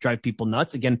drive people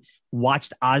nuts. Again,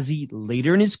 watched Ozzie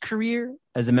later in his career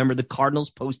as a member of the Cardinals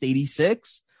post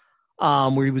 86,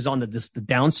 where he was on the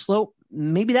downslope.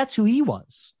 Maybe that's who he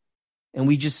was. And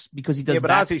we just, because he does. Yeah,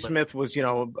 but Ozzie Smith was,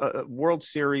 a World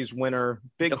Series winner,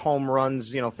 big home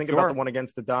runs, think about the one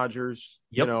against the Dodgers,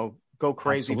 go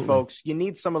crazy, folks. You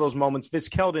need some of those moments.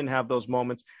 Vizquel didn't have those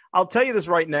moments. I'll tell you this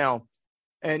right now.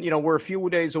 And, we're a few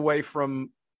days away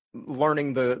from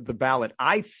learning the ballot.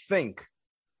 I think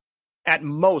at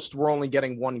most we're only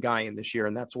getting one guy in this year,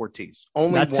 and that's Ortiz.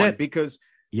 Only that's one, it. because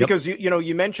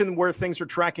you mentioned where things are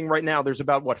tracking right now. There's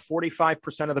about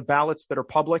 45% of the ballots that are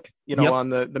public, on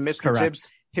the Mr. Tibbs.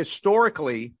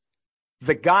 Historically,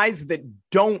 the guys that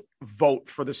don't vote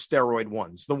for the steroid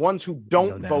ones, the ones who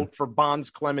don't vote for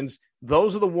Bonds, Clemens,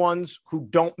 those are the ones who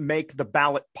don't make the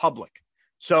ballot public.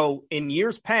 So in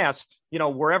years past,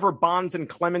 wherever Bonds and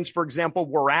Clemens, for example,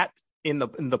 were at in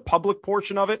the public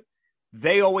portion of it,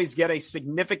 they always get a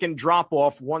significant drop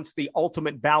off once the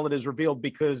ultimate ballot is revealed,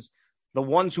 because the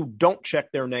ones who don't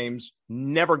check their names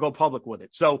never go public with it.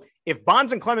 So if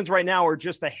Bonds and Clemens right now are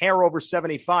just a hair over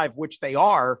 75, which they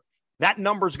are, that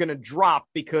number is going to drop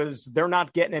because they're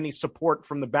not getting any support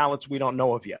from the ballots we don't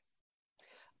know of yet.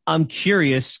 I'm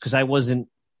curious because I wasn't.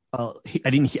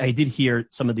 I did hear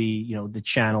some of the the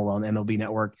channel on MLB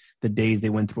Network, the days they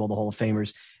went through all the Hall of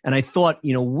Famers, and I thought,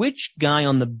 which guy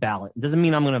on the ballot, doesn't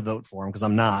mean I'm going to vote for him because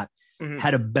I'm not,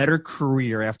 had a better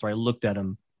career after I looked at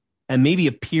him, and maybe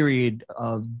a period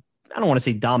of, I don't want to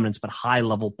say dominance, but high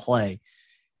level play.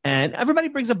 And everybody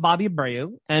brings up Bobby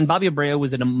Abreu, and Bobby Abreu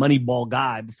was a Moneyball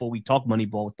guy before we talk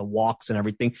Moneyball with the walks and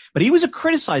everything, but he was a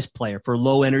criticized player for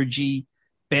low energy,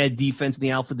 bad defense in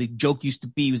the outfield. The joke used to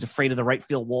be he was afraid of the right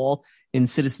field wall in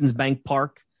Citizens Bank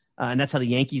Park, and that's how the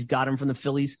Yankees got him from the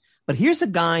Phillies. But here's a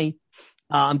guy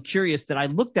I'm curious that I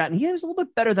looked at, and he was a little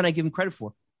bit better than I give him credit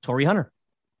for, Torrey Hunter.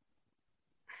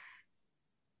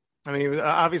 I mean,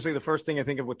 obviously the first thing I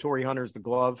think of with Torrey Hunter is the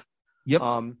glove. Yep.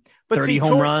 But 30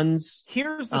 home runs.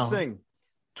 Here's the thing.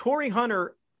 Torrey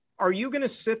Hunter, are you going to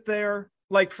sit there?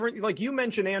 Like you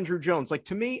mentioned Andrew Jones. Like,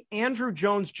 to me, Andrew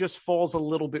Jones just falls a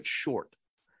little bit short.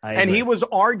 And he was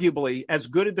arguably as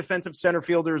good a defensive center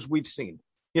fielder as we've seen,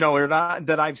 or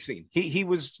that I've seen. He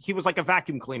was like a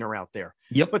vacuum cleaner out there.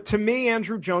 Yep. But to me,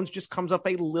 Andrew Jones just comes up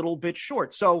a little bit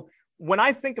short. So when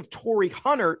I think of Torrey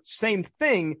Hunter, same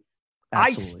thing.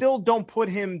 Absolutely. I still don't put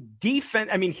him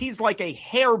defense. I mean, he's like a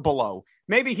hair below.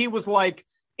 Maybe he was like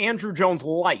Andrew Jones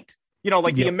light,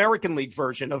 the American League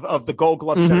version of the Gold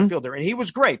Glove center fielder. And he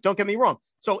was great. Don't get me wrong.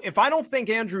 So if I don't think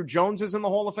Andrew Jones is in the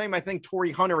Hall of Fame, I think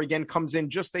Torrey Hunter again comes in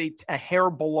just a hair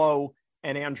below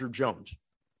an Andrew Jones.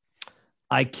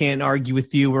 I can't argue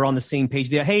with you. We're on the same page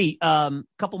there. Hey,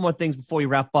 couple more things before we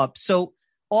wrap up. So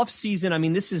off season, I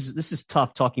mean, this is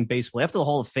tough talking baseball. After the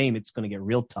Hall of Fame, it's going to get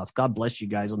real tough. God bless you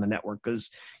guys on the network, because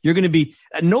you're going to be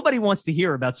nobody wants to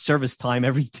hear about service time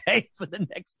every day for the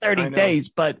next 30 days.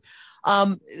 But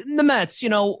the Mets,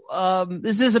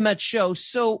 this is a Mets show.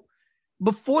 So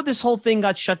before this whole thing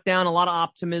got shut down, a lot of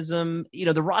optimism.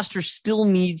 The roster still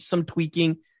needs some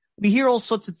tweaking. We hear all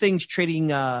sorts of things trading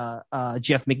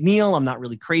Jeff McNeil. I'm not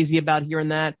really crazy about hearing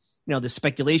that. The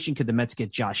speculation, could the Mets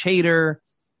get Josh Hader,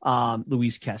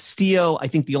 Luis Castillo? I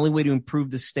think the only way to improve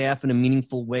the staff in a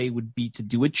meaningful way would be to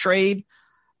do a trade.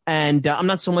 And I'm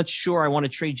not so much sure I want to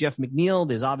trade Jeff McNeil.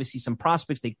 There's obviously some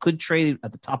prospects they could trade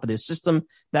at the top of their system.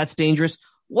 That's dangerous.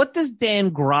 What does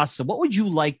Dan Graca, what would you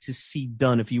like to see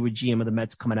done if you were GM of the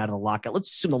Mets coming out of the lockout? Let's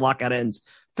assume the lockout ends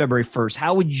February 1st.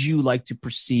 How would you like to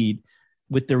proceed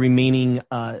with the remaining,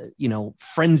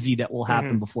 frenzy that will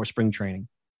happen before spring training?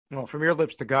 Well, from your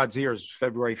lips to God's ears,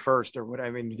 February 1st or what? I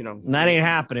mean, that ain't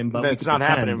happening, but that's not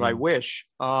happening. I wish.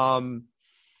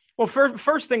 Well,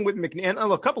 first thing with McNeil,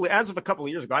 look, as of a couple of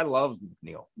years ago, I loved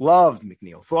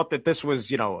McNeil. Thought that this was,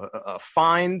 a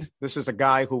find. This is a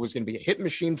guy who was going to be a hit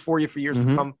machine for you for years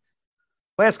to come.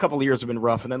 Last couple of years have been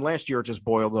rough, and then last year it just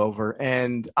boiled over.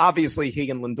 And obviously, he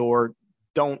and Lindor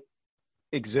don't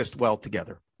exist well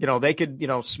together. They could,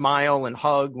 smile and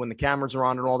hug when the cameras are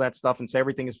on and all that stuff and say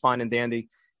everything is fine and dandy.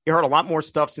 You heard a lot more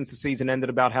stuff since the season ended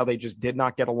about how they just did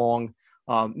not get along.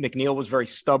 McNeil was very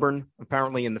stubborn,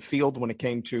 apparently, in the field when it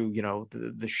came to,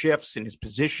 the shifts and his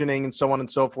positioning and so on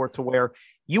and so forth, to where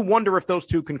you wonder if those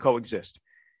two can coexist.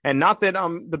 And not that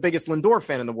I'm the biggest Lindor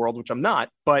fan in the world, which I'm not,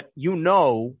 but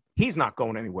he's not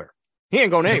going anywhere. He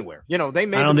ain't going anywhere. They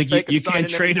made. I don't think you can't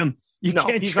trade him. You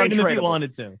can't trade him if you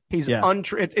wanted to. He's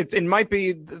it might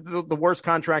be the worst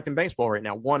contract in baseball right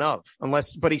now,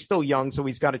 but he's still young, so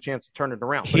he's got a chance to turn it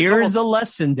around. Here's the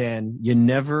lesson, Dan. You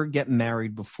never get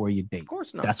married before you date. Of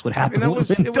course not. That's what happened.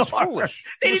 It was foolish.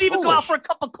 They didn't even go out for a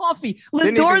cup of coffee.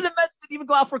 Lindor and the Mets didn't even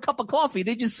go out for a cup of coffee.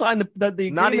 They just signed the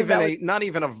not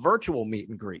even a virtual meet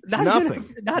and greet.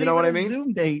 Nothing. Not even a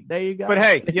Zoom date. There you go. But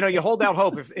hey, you hold out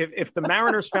hope. If the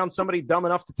Mariners found somebody dumb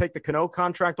enough to take the Cano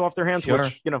contract off their hands,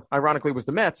 which ironically was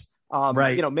the Mets.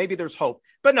 Right. Maybe there's hope.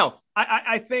 But no,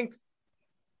 I think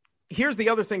here's the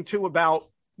other thing, too, about,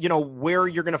 where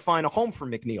you're going to find a home for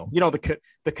McNeil.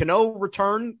 The Cano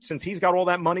return, since he's got all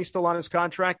that money still on his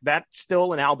contract, that's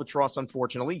still an albatross,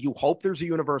 unfortunately. You hope there's a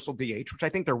universal DH, which I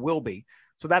think there will be.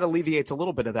 So that alleviates a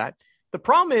little bit of that. The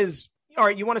problem is, all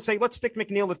right, you want to say, let's stick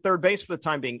McNeil at third base for the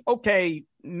time being. Okay,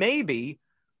 maybe,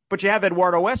 but you have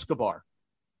Eduardo Escobar.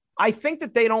 I think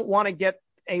that they don't want to get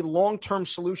a long-term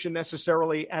solution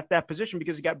necessarily at that position,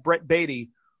 because you got Brett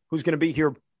Beatty, who's going to be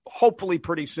here hopefully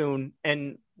pretty soon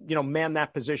and, man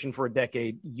that position for a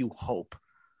decade, you hope.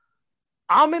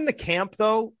 I'm in the camp,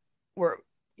 though, where,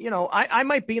 I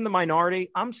might be in the minority.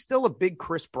 I'm still a big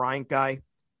Chris Bryant guy,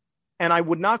 and I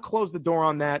would not close the door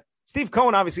on that. Steve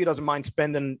Cohen obviously doesn't mind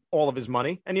spending all of his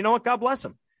money, and you know what? God bless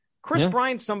him. Chris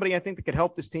Bryant's somebody I think that could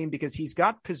help this team because he's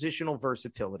got positional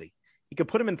versatility. You could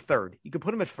put him in third. You could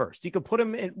put him at first. You could put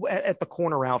him at the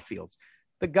corner outfields.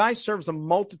 The guy serves a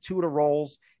multitude of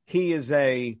roles. He is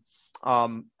a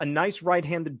nice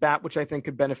right-handed bat, which I think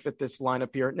could benefit this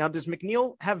lineup here. Now, does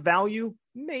McNeil have value?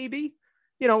 Maybe.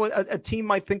 A team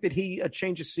might think that a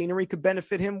change of scenery could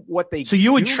benefit him. So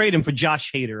you would trade him for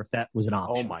Josh Hader if that was an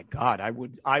option? Oh my God,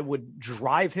 I would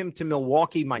drive him to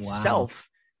Milwaukee myself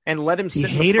and let him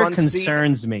sit in the front seat. Hader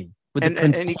concerns me with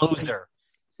the closer.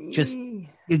 Just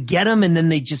you get them, and then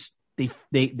they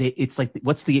it's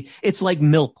like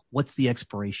milk. What's the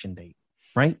expiration date?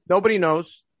 Right? Nobody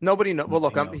knows. Well,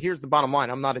 look, here's the bottom line.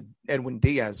 I'm not an Edwin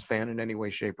Diaz fan in any way,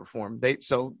 shape, or form.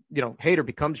 Hader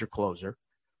becomes your closer.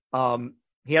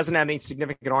 He hasn't had any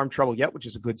significant arm trouble yet, which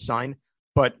is a good sign,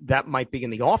 but that might be in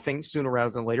the offing sooner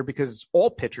rather than later, because all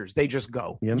pitchers, they just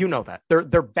go. Yep. You know that.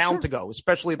 They're bound to go,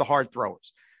 especially the hard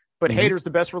throwers. But Hader's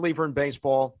the best reliever in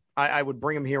baseball. I would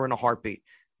bring him here in a heartbeat.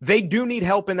 They do need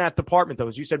help in that department, though.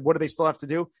 As you said, what do they still have to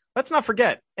do? Let's not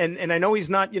forget, and I know he's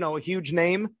not, a huge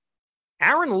name.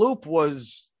 Aaron Loop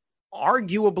was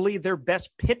arguably their best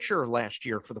pitcher last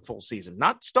year for the full season.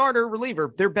 Not starter,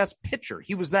 reliever, their best pitcher.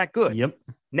 He was that good. Yep.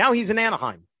 Now he's in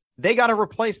Anaheim. They got to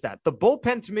replace that. The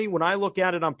bullpen, to me, when I look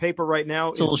at it on paper right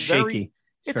now, it's a little shaky.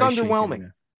 It's underwhelming.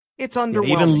 Shaky, it's underwhelming.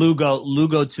 Yeah, even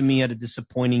Lugo to me had a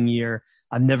disappointing year.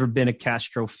 I've never been a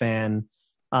Castro fan.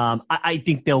 I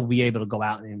think they'll be able to go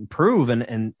out and improve.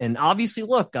 And obviously,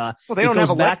 look. Well, they don't have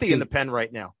a lefty in the pen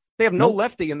right now. They have no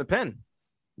lefty in the pen.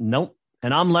 Nope.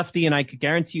 And I'm lefty, and I could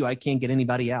guarantee you I can't get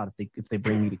anybody out if they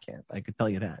bring me to camp. I could tell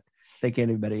you that. Take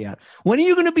anybody out. When are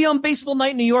you going to be on Baseball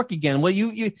Night in New York again? Well,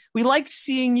 we like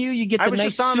seeing you. You get the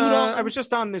nice suit on. I was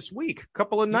just on this week, a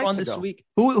couple of nights ago. This week.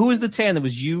 Who was the tan? That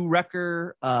was you,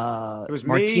 Wrecker. It was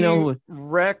Martino, me,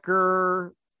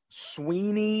 Wrecker,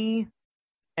 Sweeney,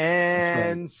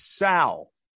 and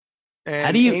Sal.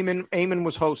 And Eamon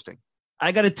was hosting.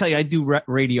 I got to tell you, I do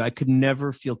radio. I could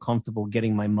never feel comfortable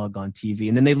getting my mug on TV.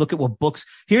 And then they look at what books.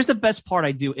 Here's the best part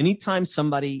I do. Anytime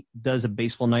somebody does a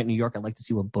Baseball Night in New York, I like to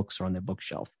see what books are on their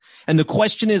bookshelf. And the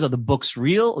question is, are the books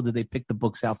real or do they pick the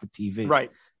books out for TV? Right.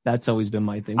 That's always been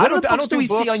my thing. What books do we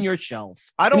see on your shelf?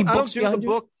 I don't do the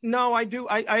book. No, I do.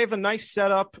 I have a nice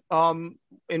setup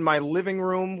in my living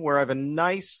room where I have a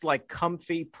nice, like,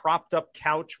 comfy, propped up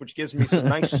couch, which gives me some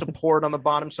nice support on the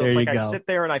bottom. So it's like I sit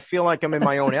there and I feel like I'm in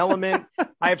my own element.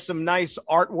 I have some nice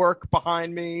artwork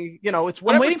behind me. You know, it's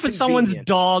whatever's I'm waiting for someone's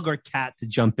dog or cat to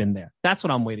jump in there. That's what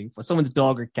I'm waiting for. Someone's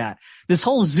dog or cat. This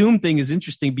whole Zoom thing is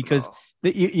interesting because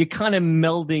you're kind of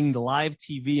melding the live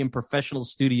TV and professional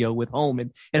studio with home,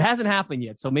 and it hasn't happened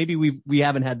yet. So maybe we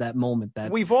haven't had that moment.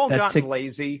 That we've all gotten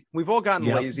lazy. We've all gotten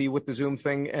lazy with the Zoom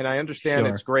thing, and I understand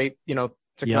it's great, you know,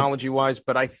 technology wise.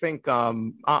 But I think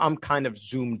I'm kind of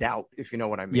zoomed out, if you know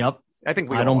what I mean. Yep. I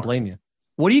think I don't blame you.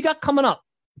 What do you got coming up?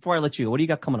 Before I let you go, what do you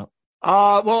got coming up?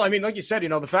 Well, I mean, like you said, you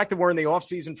know, the fact that we're in the off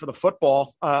season for the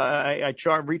football, I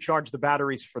recharge the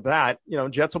batteries for that. You know,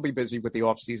 Jets will be busy with the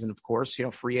off season, of course, you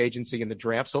know, free agency and the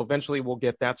draft. So eventually we'll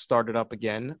get that started up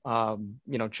again. You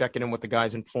know, checking in with the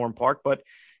guys in Florham Park, but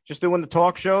just doing the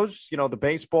talk shows, you know, the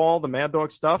baseball, the Mad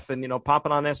Dog stuff, and, you know,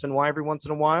 popping on SNY every once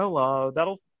in a while.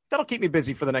 That'll keep me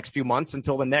busy for the next few months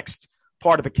until the next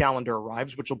part of the calendar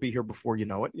arrives, which will be here before you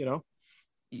know it, you know.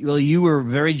 Well, you were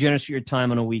very generous with your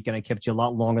time on a week, and I kept you a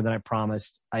lot longer than I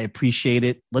promised. I appreciate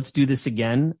it. Let's do this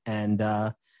again, and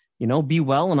you know, be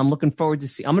well. And I'm looking forward to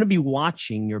see. I'm going to be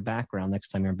watching your background next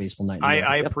time you're on Baseball Night.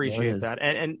 I appreciate that,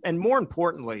 and more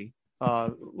importantly,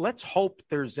 let's hope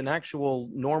there's an actual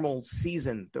normal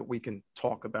season that we can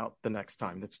talk about the next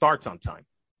time that starts on time.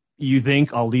 You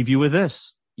think? I'll leave you with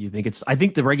this. You think I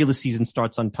think the regular season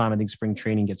starts on time. I think spring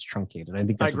training gets truncated. I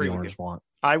think that's what the owners want.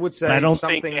 I would say but I don't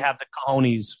think they have the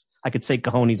cojones. I could say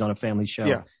cojones on a family show.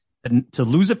 Yeah. And to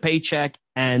lose a paycheck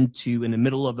and to, in the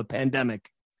middle of a pandemic,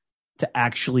 to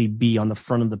actually be on the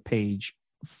front of the page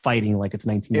fighting like it's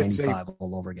 1995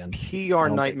 all over again. PR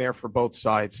nightmare for both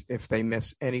sides if they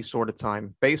miss any sort of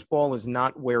time. Baseball is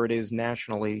not where it is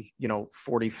nationally, you know,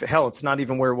 it's not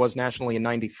even where it was nationally in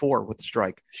 94 with the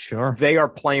strike. Sure. They are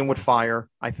playing with fire.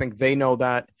 I think they know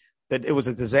that it was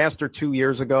a disaster 2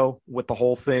 years ago with the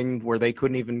whole thing where they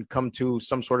couldn't even come to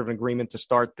some sort of an agreement to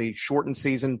start the shortened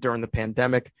season during the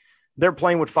pandemic. They're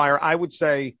playing with fire. I would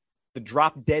say the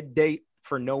drop dead date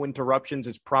for no interruptions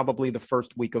is probably the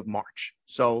first week of March.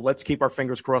 So let's keep our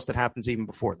fingers crossed it happens even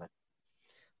before then.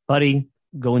 Buddy,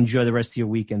 go enjoy the rest of your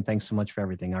weekend. Thanks so much for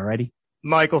everything. All righty?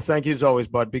 Michael, thank you as always,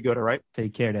 bud. Be good, all right?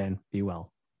 Take care, Dan. Be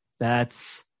well.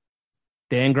 That's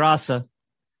Dan Grassa.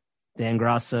 Dan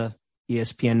Grassa,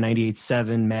 ESPN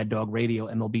 98.7, Mad Dog Radio,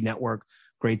 MLB Network.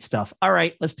 Great stuff. All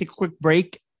right, let's take a quick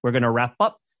break. We're going to wrap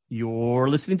up. You're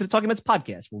listening to the Talking Mets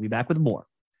podcast. We'll be back with more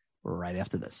right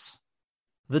after this.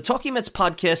 The Talking Mets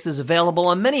podcast is available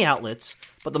on many outlets,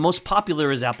 but the most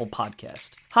popular is Apple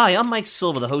Podcast. Hi, I'm Mike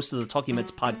Silva, the host of the Talking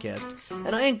Mets podcast,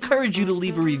 and I encourage you to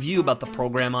leave a review about the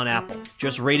program on Apple.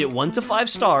 Just rate it 1 to 5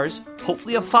 stars,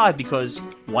 hopefully a 5 because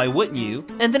why wouldn't you?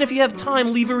 And then if you have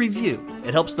time, leave a review.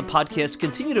 It helps the podcast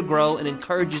continue to grow and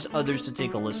encourages others to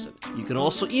take a listen. You can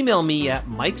also email me at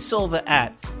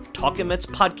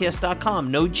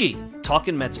MikeSilva@TalkingMetsPodcast.com. No G,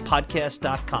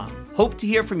 TalkingMetsPodcast.com. Hope to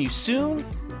hear from you soon,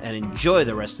 and enjoy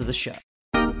the rest of the show.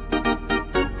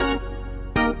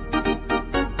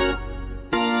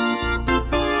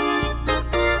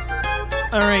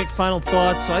 All right, final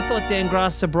thoughts. So I thought Dan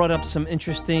Grassa brought up some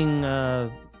interesting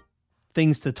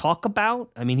things to talk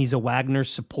about. I mean, he's a Wagner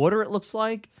supporter, it looks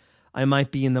like. I might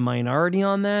be in the minority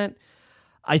on that.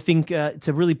 I think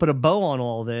to really put a bow on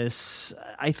all this,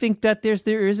 I think that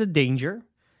there is a danger,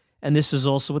 and this is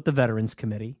also with the Veterans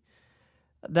Committee,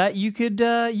 that you could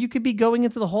be going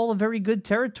into the Hall of Very Good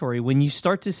territory when you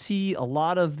start to see a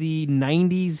lot of the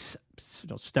 90s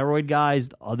steroid guys,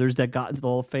 others that got into the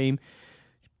Hall of Fame.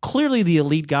 Clearly the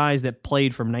elite guys that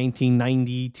played from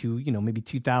 1990 to, maybe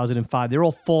 2005, they're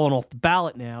all falling off the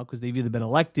ballot now because they've either been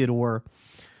elected or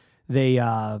they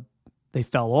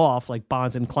fell off, like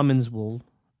Bonds and Clemens will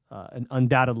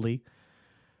undoubtedly.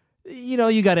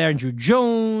 You got Andrew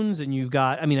Jones, and you've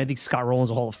got, I think Scott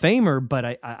Rowland's a Hall of Famer,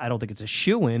 but I don't think it's a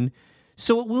shoo-in.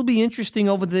 So it will be interesting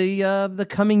over the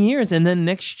coming years. And then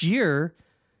next year,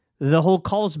 the whole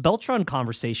Carlos Beltran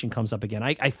conversation comes up again.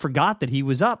 I forgot that he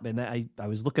was up, and I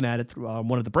was looking at it through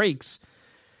one of the breaks,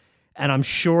 and I'm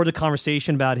sure the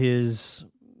conversation about his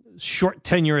short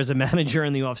tenure as a manager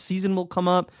in the offseason will come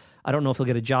up. I don't know if he'll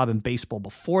get a job in baseball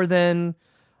before then.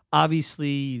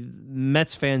 Obviously,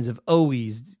 Mets fans have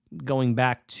always, going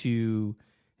back to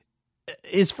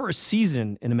his first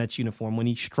season in a Mets uniform when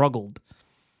he struggled,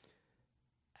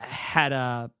 had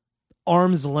a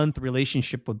arm's length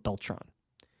relationship with Beltran.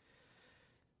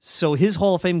 So his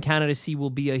Hall of Fame candidacy will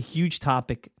be a huge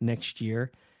topic next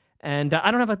year. And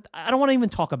I don't want to even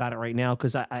talk about it right now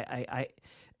because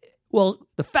well,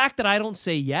 the fact that I don't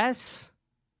say yes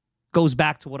goes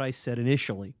back to what I said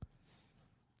initially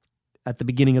at the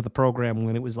beginning of the program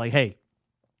when it was like, hey,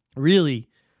 really,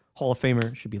 Hall of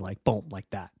Famer should be like, boom, like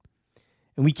that.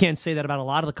 And we can't say that about a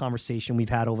lot of the conversation we've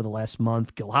had over the last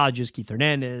month. Gil Hodges, Keith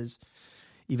Hernandez,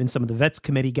 even some of the Vets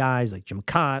Committee guys like Jim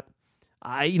Cott.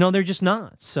 They're just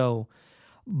not. So,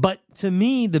 but to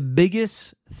me, the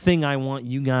biggest thing I want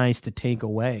you guys to take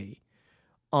away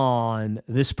on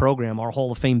this program, our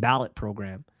Hall of Fame ballot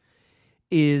program,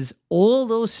 is all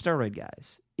those steroid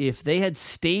guys, if they had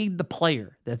stayed the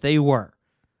player that they were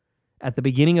at the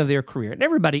beginning of their career, and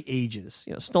everybody ages,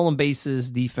 stolen bases,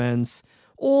 defense,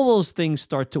 all those things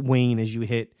start to wane as you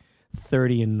hit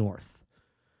 30 and north.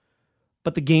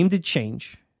 But the game did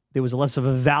change. There was less of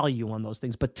a value on those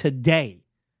things. But today,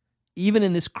 even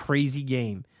in this crazy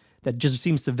game that just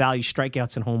seems to value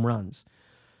strikeouts and home runs,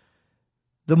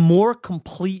 the more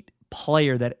complete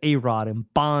player that A-Rod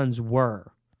and Bonds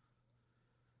were,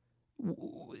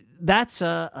 that's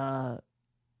a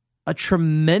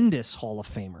tremendous Hall of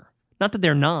Famer. Not that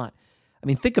they're not. I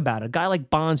mean, think about it. A guy like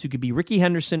Bonds, who could be Ricky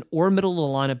Henderson or middle of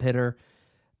the lineup hitter,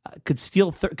 could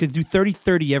do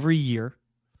 30-30 every year.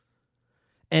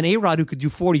 And A-Rod, who could do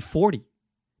 40-40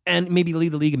 and maybe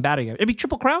lead the league in batting. It'd be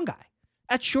Triple Crown guy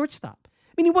at shortstop.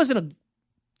 I mean, he wasn't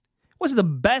the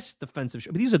best defensive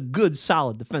shortstop, but he was a good,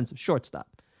 solid defensive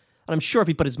shortstop. And I'm sure if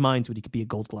he put his mind to it, he could be a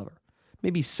Gold Glover.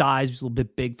 Maybe size was a little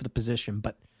bit big for the position,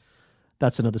 but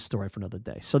that's another story for another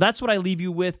day. So that's what I leave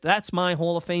you with. That's my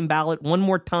Hall of Fame ballot. One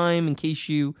more time, in case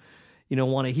you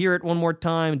want to hear it one more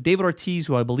time. David Ortiz,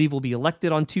 who I believe will be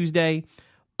elected on Tuesday.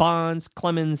 Bonds,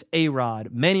 Clemens, A-Rod,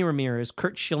 Manny Ramirez,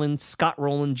 Curt Schilling, Scott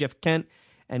Rowland, Jeff Kent,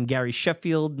 and Gary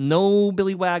Sheffield. No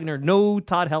Billy Wagner, no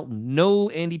Todd Helton,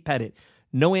 no Andy Pettitte,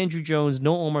 no Andrew Jones,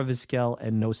 no Omar Vizquel,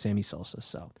 and no Sammy Sosa.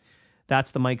 So that's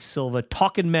the Mike Silva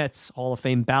Talkin' Mets Hall of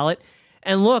Fame ballot.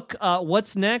 And look,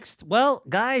 what's next? Well,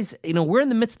 guys, we're in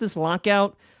the midst of this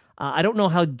lockout. I don't know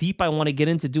how deep I want to get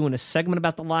into doing a segment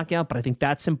about the lockout, but I think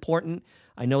that's important.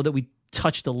 I know that we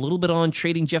touched a little bit on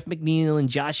trading Jeff McNeil and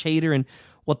Josh Hader and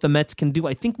what the Mets can do.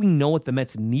 I think we know what the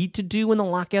Mets need to do when the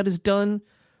lockout is done.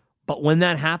 But when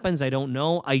that happens, I don't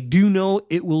know. I do know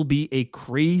it will be a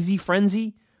crazy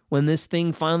frenzy when this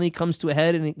thing finally comes to a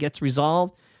head and it gets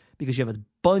resolved, because you have a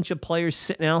bunch of players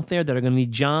sitting out there that are going to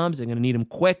need jobs. They're going to need them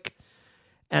quick.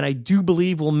 And I do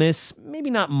believe we'll miss maybe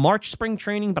not March spring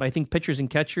training, but I think pitchers and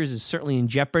catchers is certainly in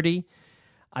jeopardy.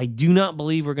 I do not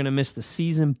believe we're going to miss the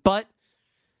season, but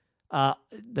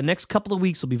the next couple of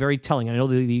weeks will be very telling. I know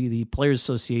the Players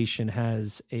Association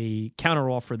has a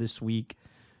counteroffer this week,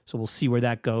 so we'll see where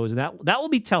that goes. And that will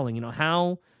be telling,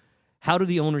 how do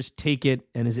the owners take it,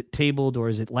 and is it tabled, or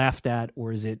is it laughed at,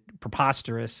 or is it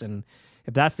preposterous? And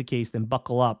if that's the case, then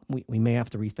buckle up. We may have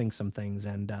to rethink some things.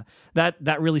 And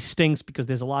that really stinks, because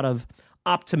there's a lot of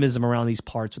optimism around these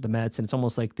parts with the Mets, and it's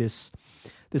almost like this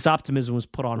optimism was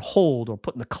put on hold or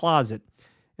put in the closet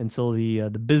until the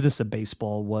business of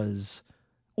baseball was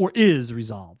or is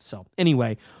resolved. So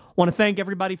anyway, I want to thank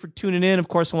everybody for tuning in. Of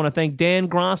course, I want to thank Dan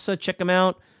Grassa. Check him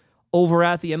out over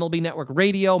at the MLB Network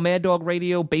Radio, Mad Dog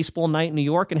Radio, Baseball Night in New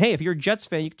York. And hey, if you're a Jets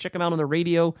fan, you can check him out on the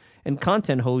radio and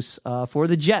content hosts for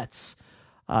the Jets.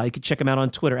 You can check him out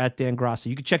on Twitter at Dan Grassa.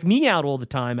 You can check me out all the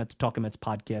time at the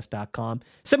TalkingMetsPodcast.com.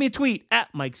 Send me a tweet at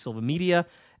Mike Silva Media.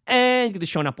 And you get the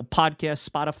show on Apple Podcasts,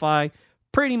 Spotify,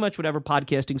 pretty much whatever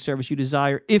podcasting service you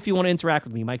desire. If you want to interact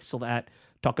with me, Mike Silva at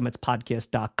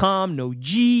TalkingMetsPodcast.com. No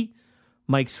G.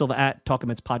 Mike Silva at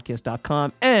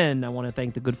TalkingMetsPodcast.com. And I want to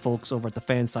thank the good folks over at the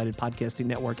Fan-Sided Podcasting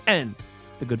Network and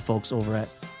the good folks over at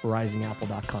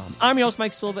RisingApple.com. I'm your host,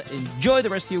 Mike Silva. Enjoy the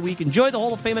rest of your week. Enjoy the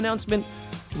Hall of Fame announcement.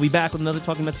 We'll be back with another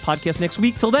Talking Mets podcast next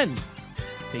week. Till then,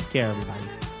 take care, everybody.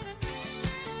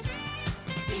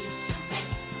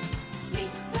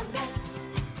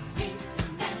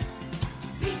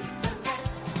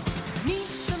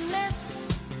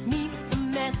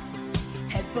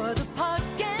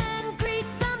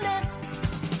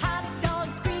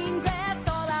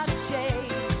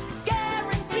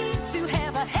 Guaranteed to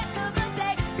have a heck of a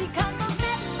day, because those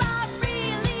Mets are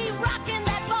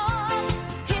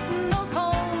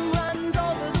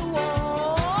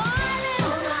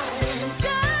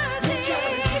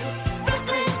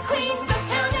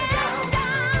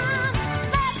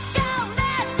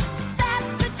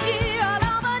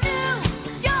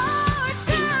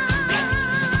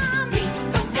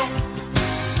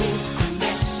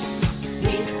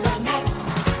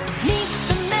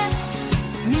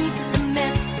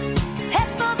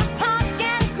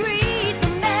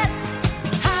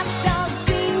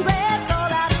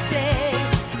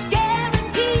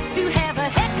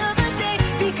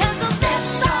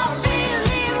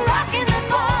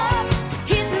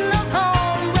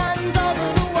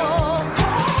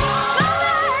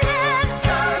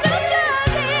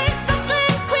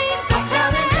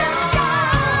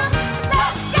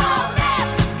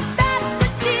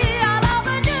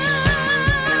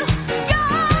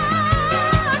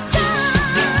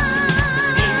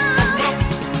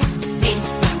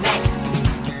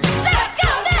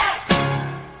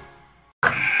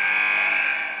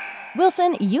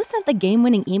Wilson, you sent the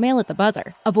game-winning email at the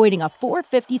buzzer, avoiding a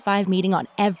 4:55 meeting on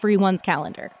everyone's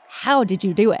calendar. How did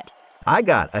you do it? I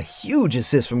got a huge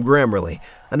assist from Grammarly,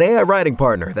 an AI writing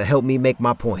partner that helped me make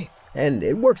my point. And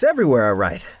it works everywhere I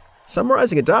write.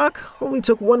 Summarizing a doc only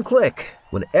took one click.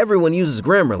 When everyone uses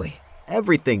Grammarly,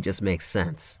 everything just makes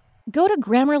sense. Go to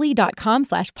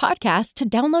Grammarly.com/podcast to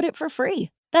download it for free.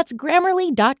 That's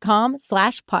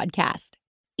Grammarly.com/podcast.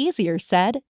 Easier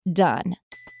said, done.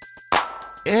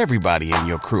 Everybody in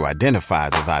your crew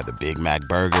identifies as either Big Mac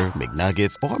Burger,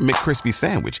 McNuggets, or McCrispy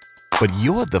Sandwich. But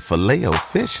you're the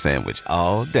Filet-O-Fish Sandwich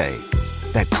all day.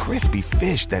 That crispy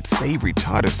fish, that savory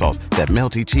tartar sauce, that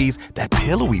melty cheese, that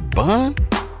pillowy bun.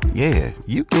 Yeah,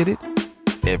 you get it.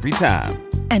 Every time.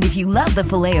 And if you love the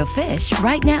Filet-O-Fish,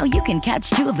 right now you can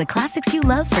catch two of the classics you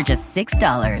love for just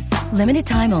 $6. Limited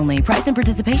time only. Price and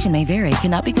participation may vary.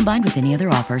 Cannot be combined with any other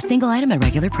offer. Single item at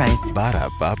regular price.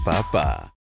 Ba-da-ba-ba-ba.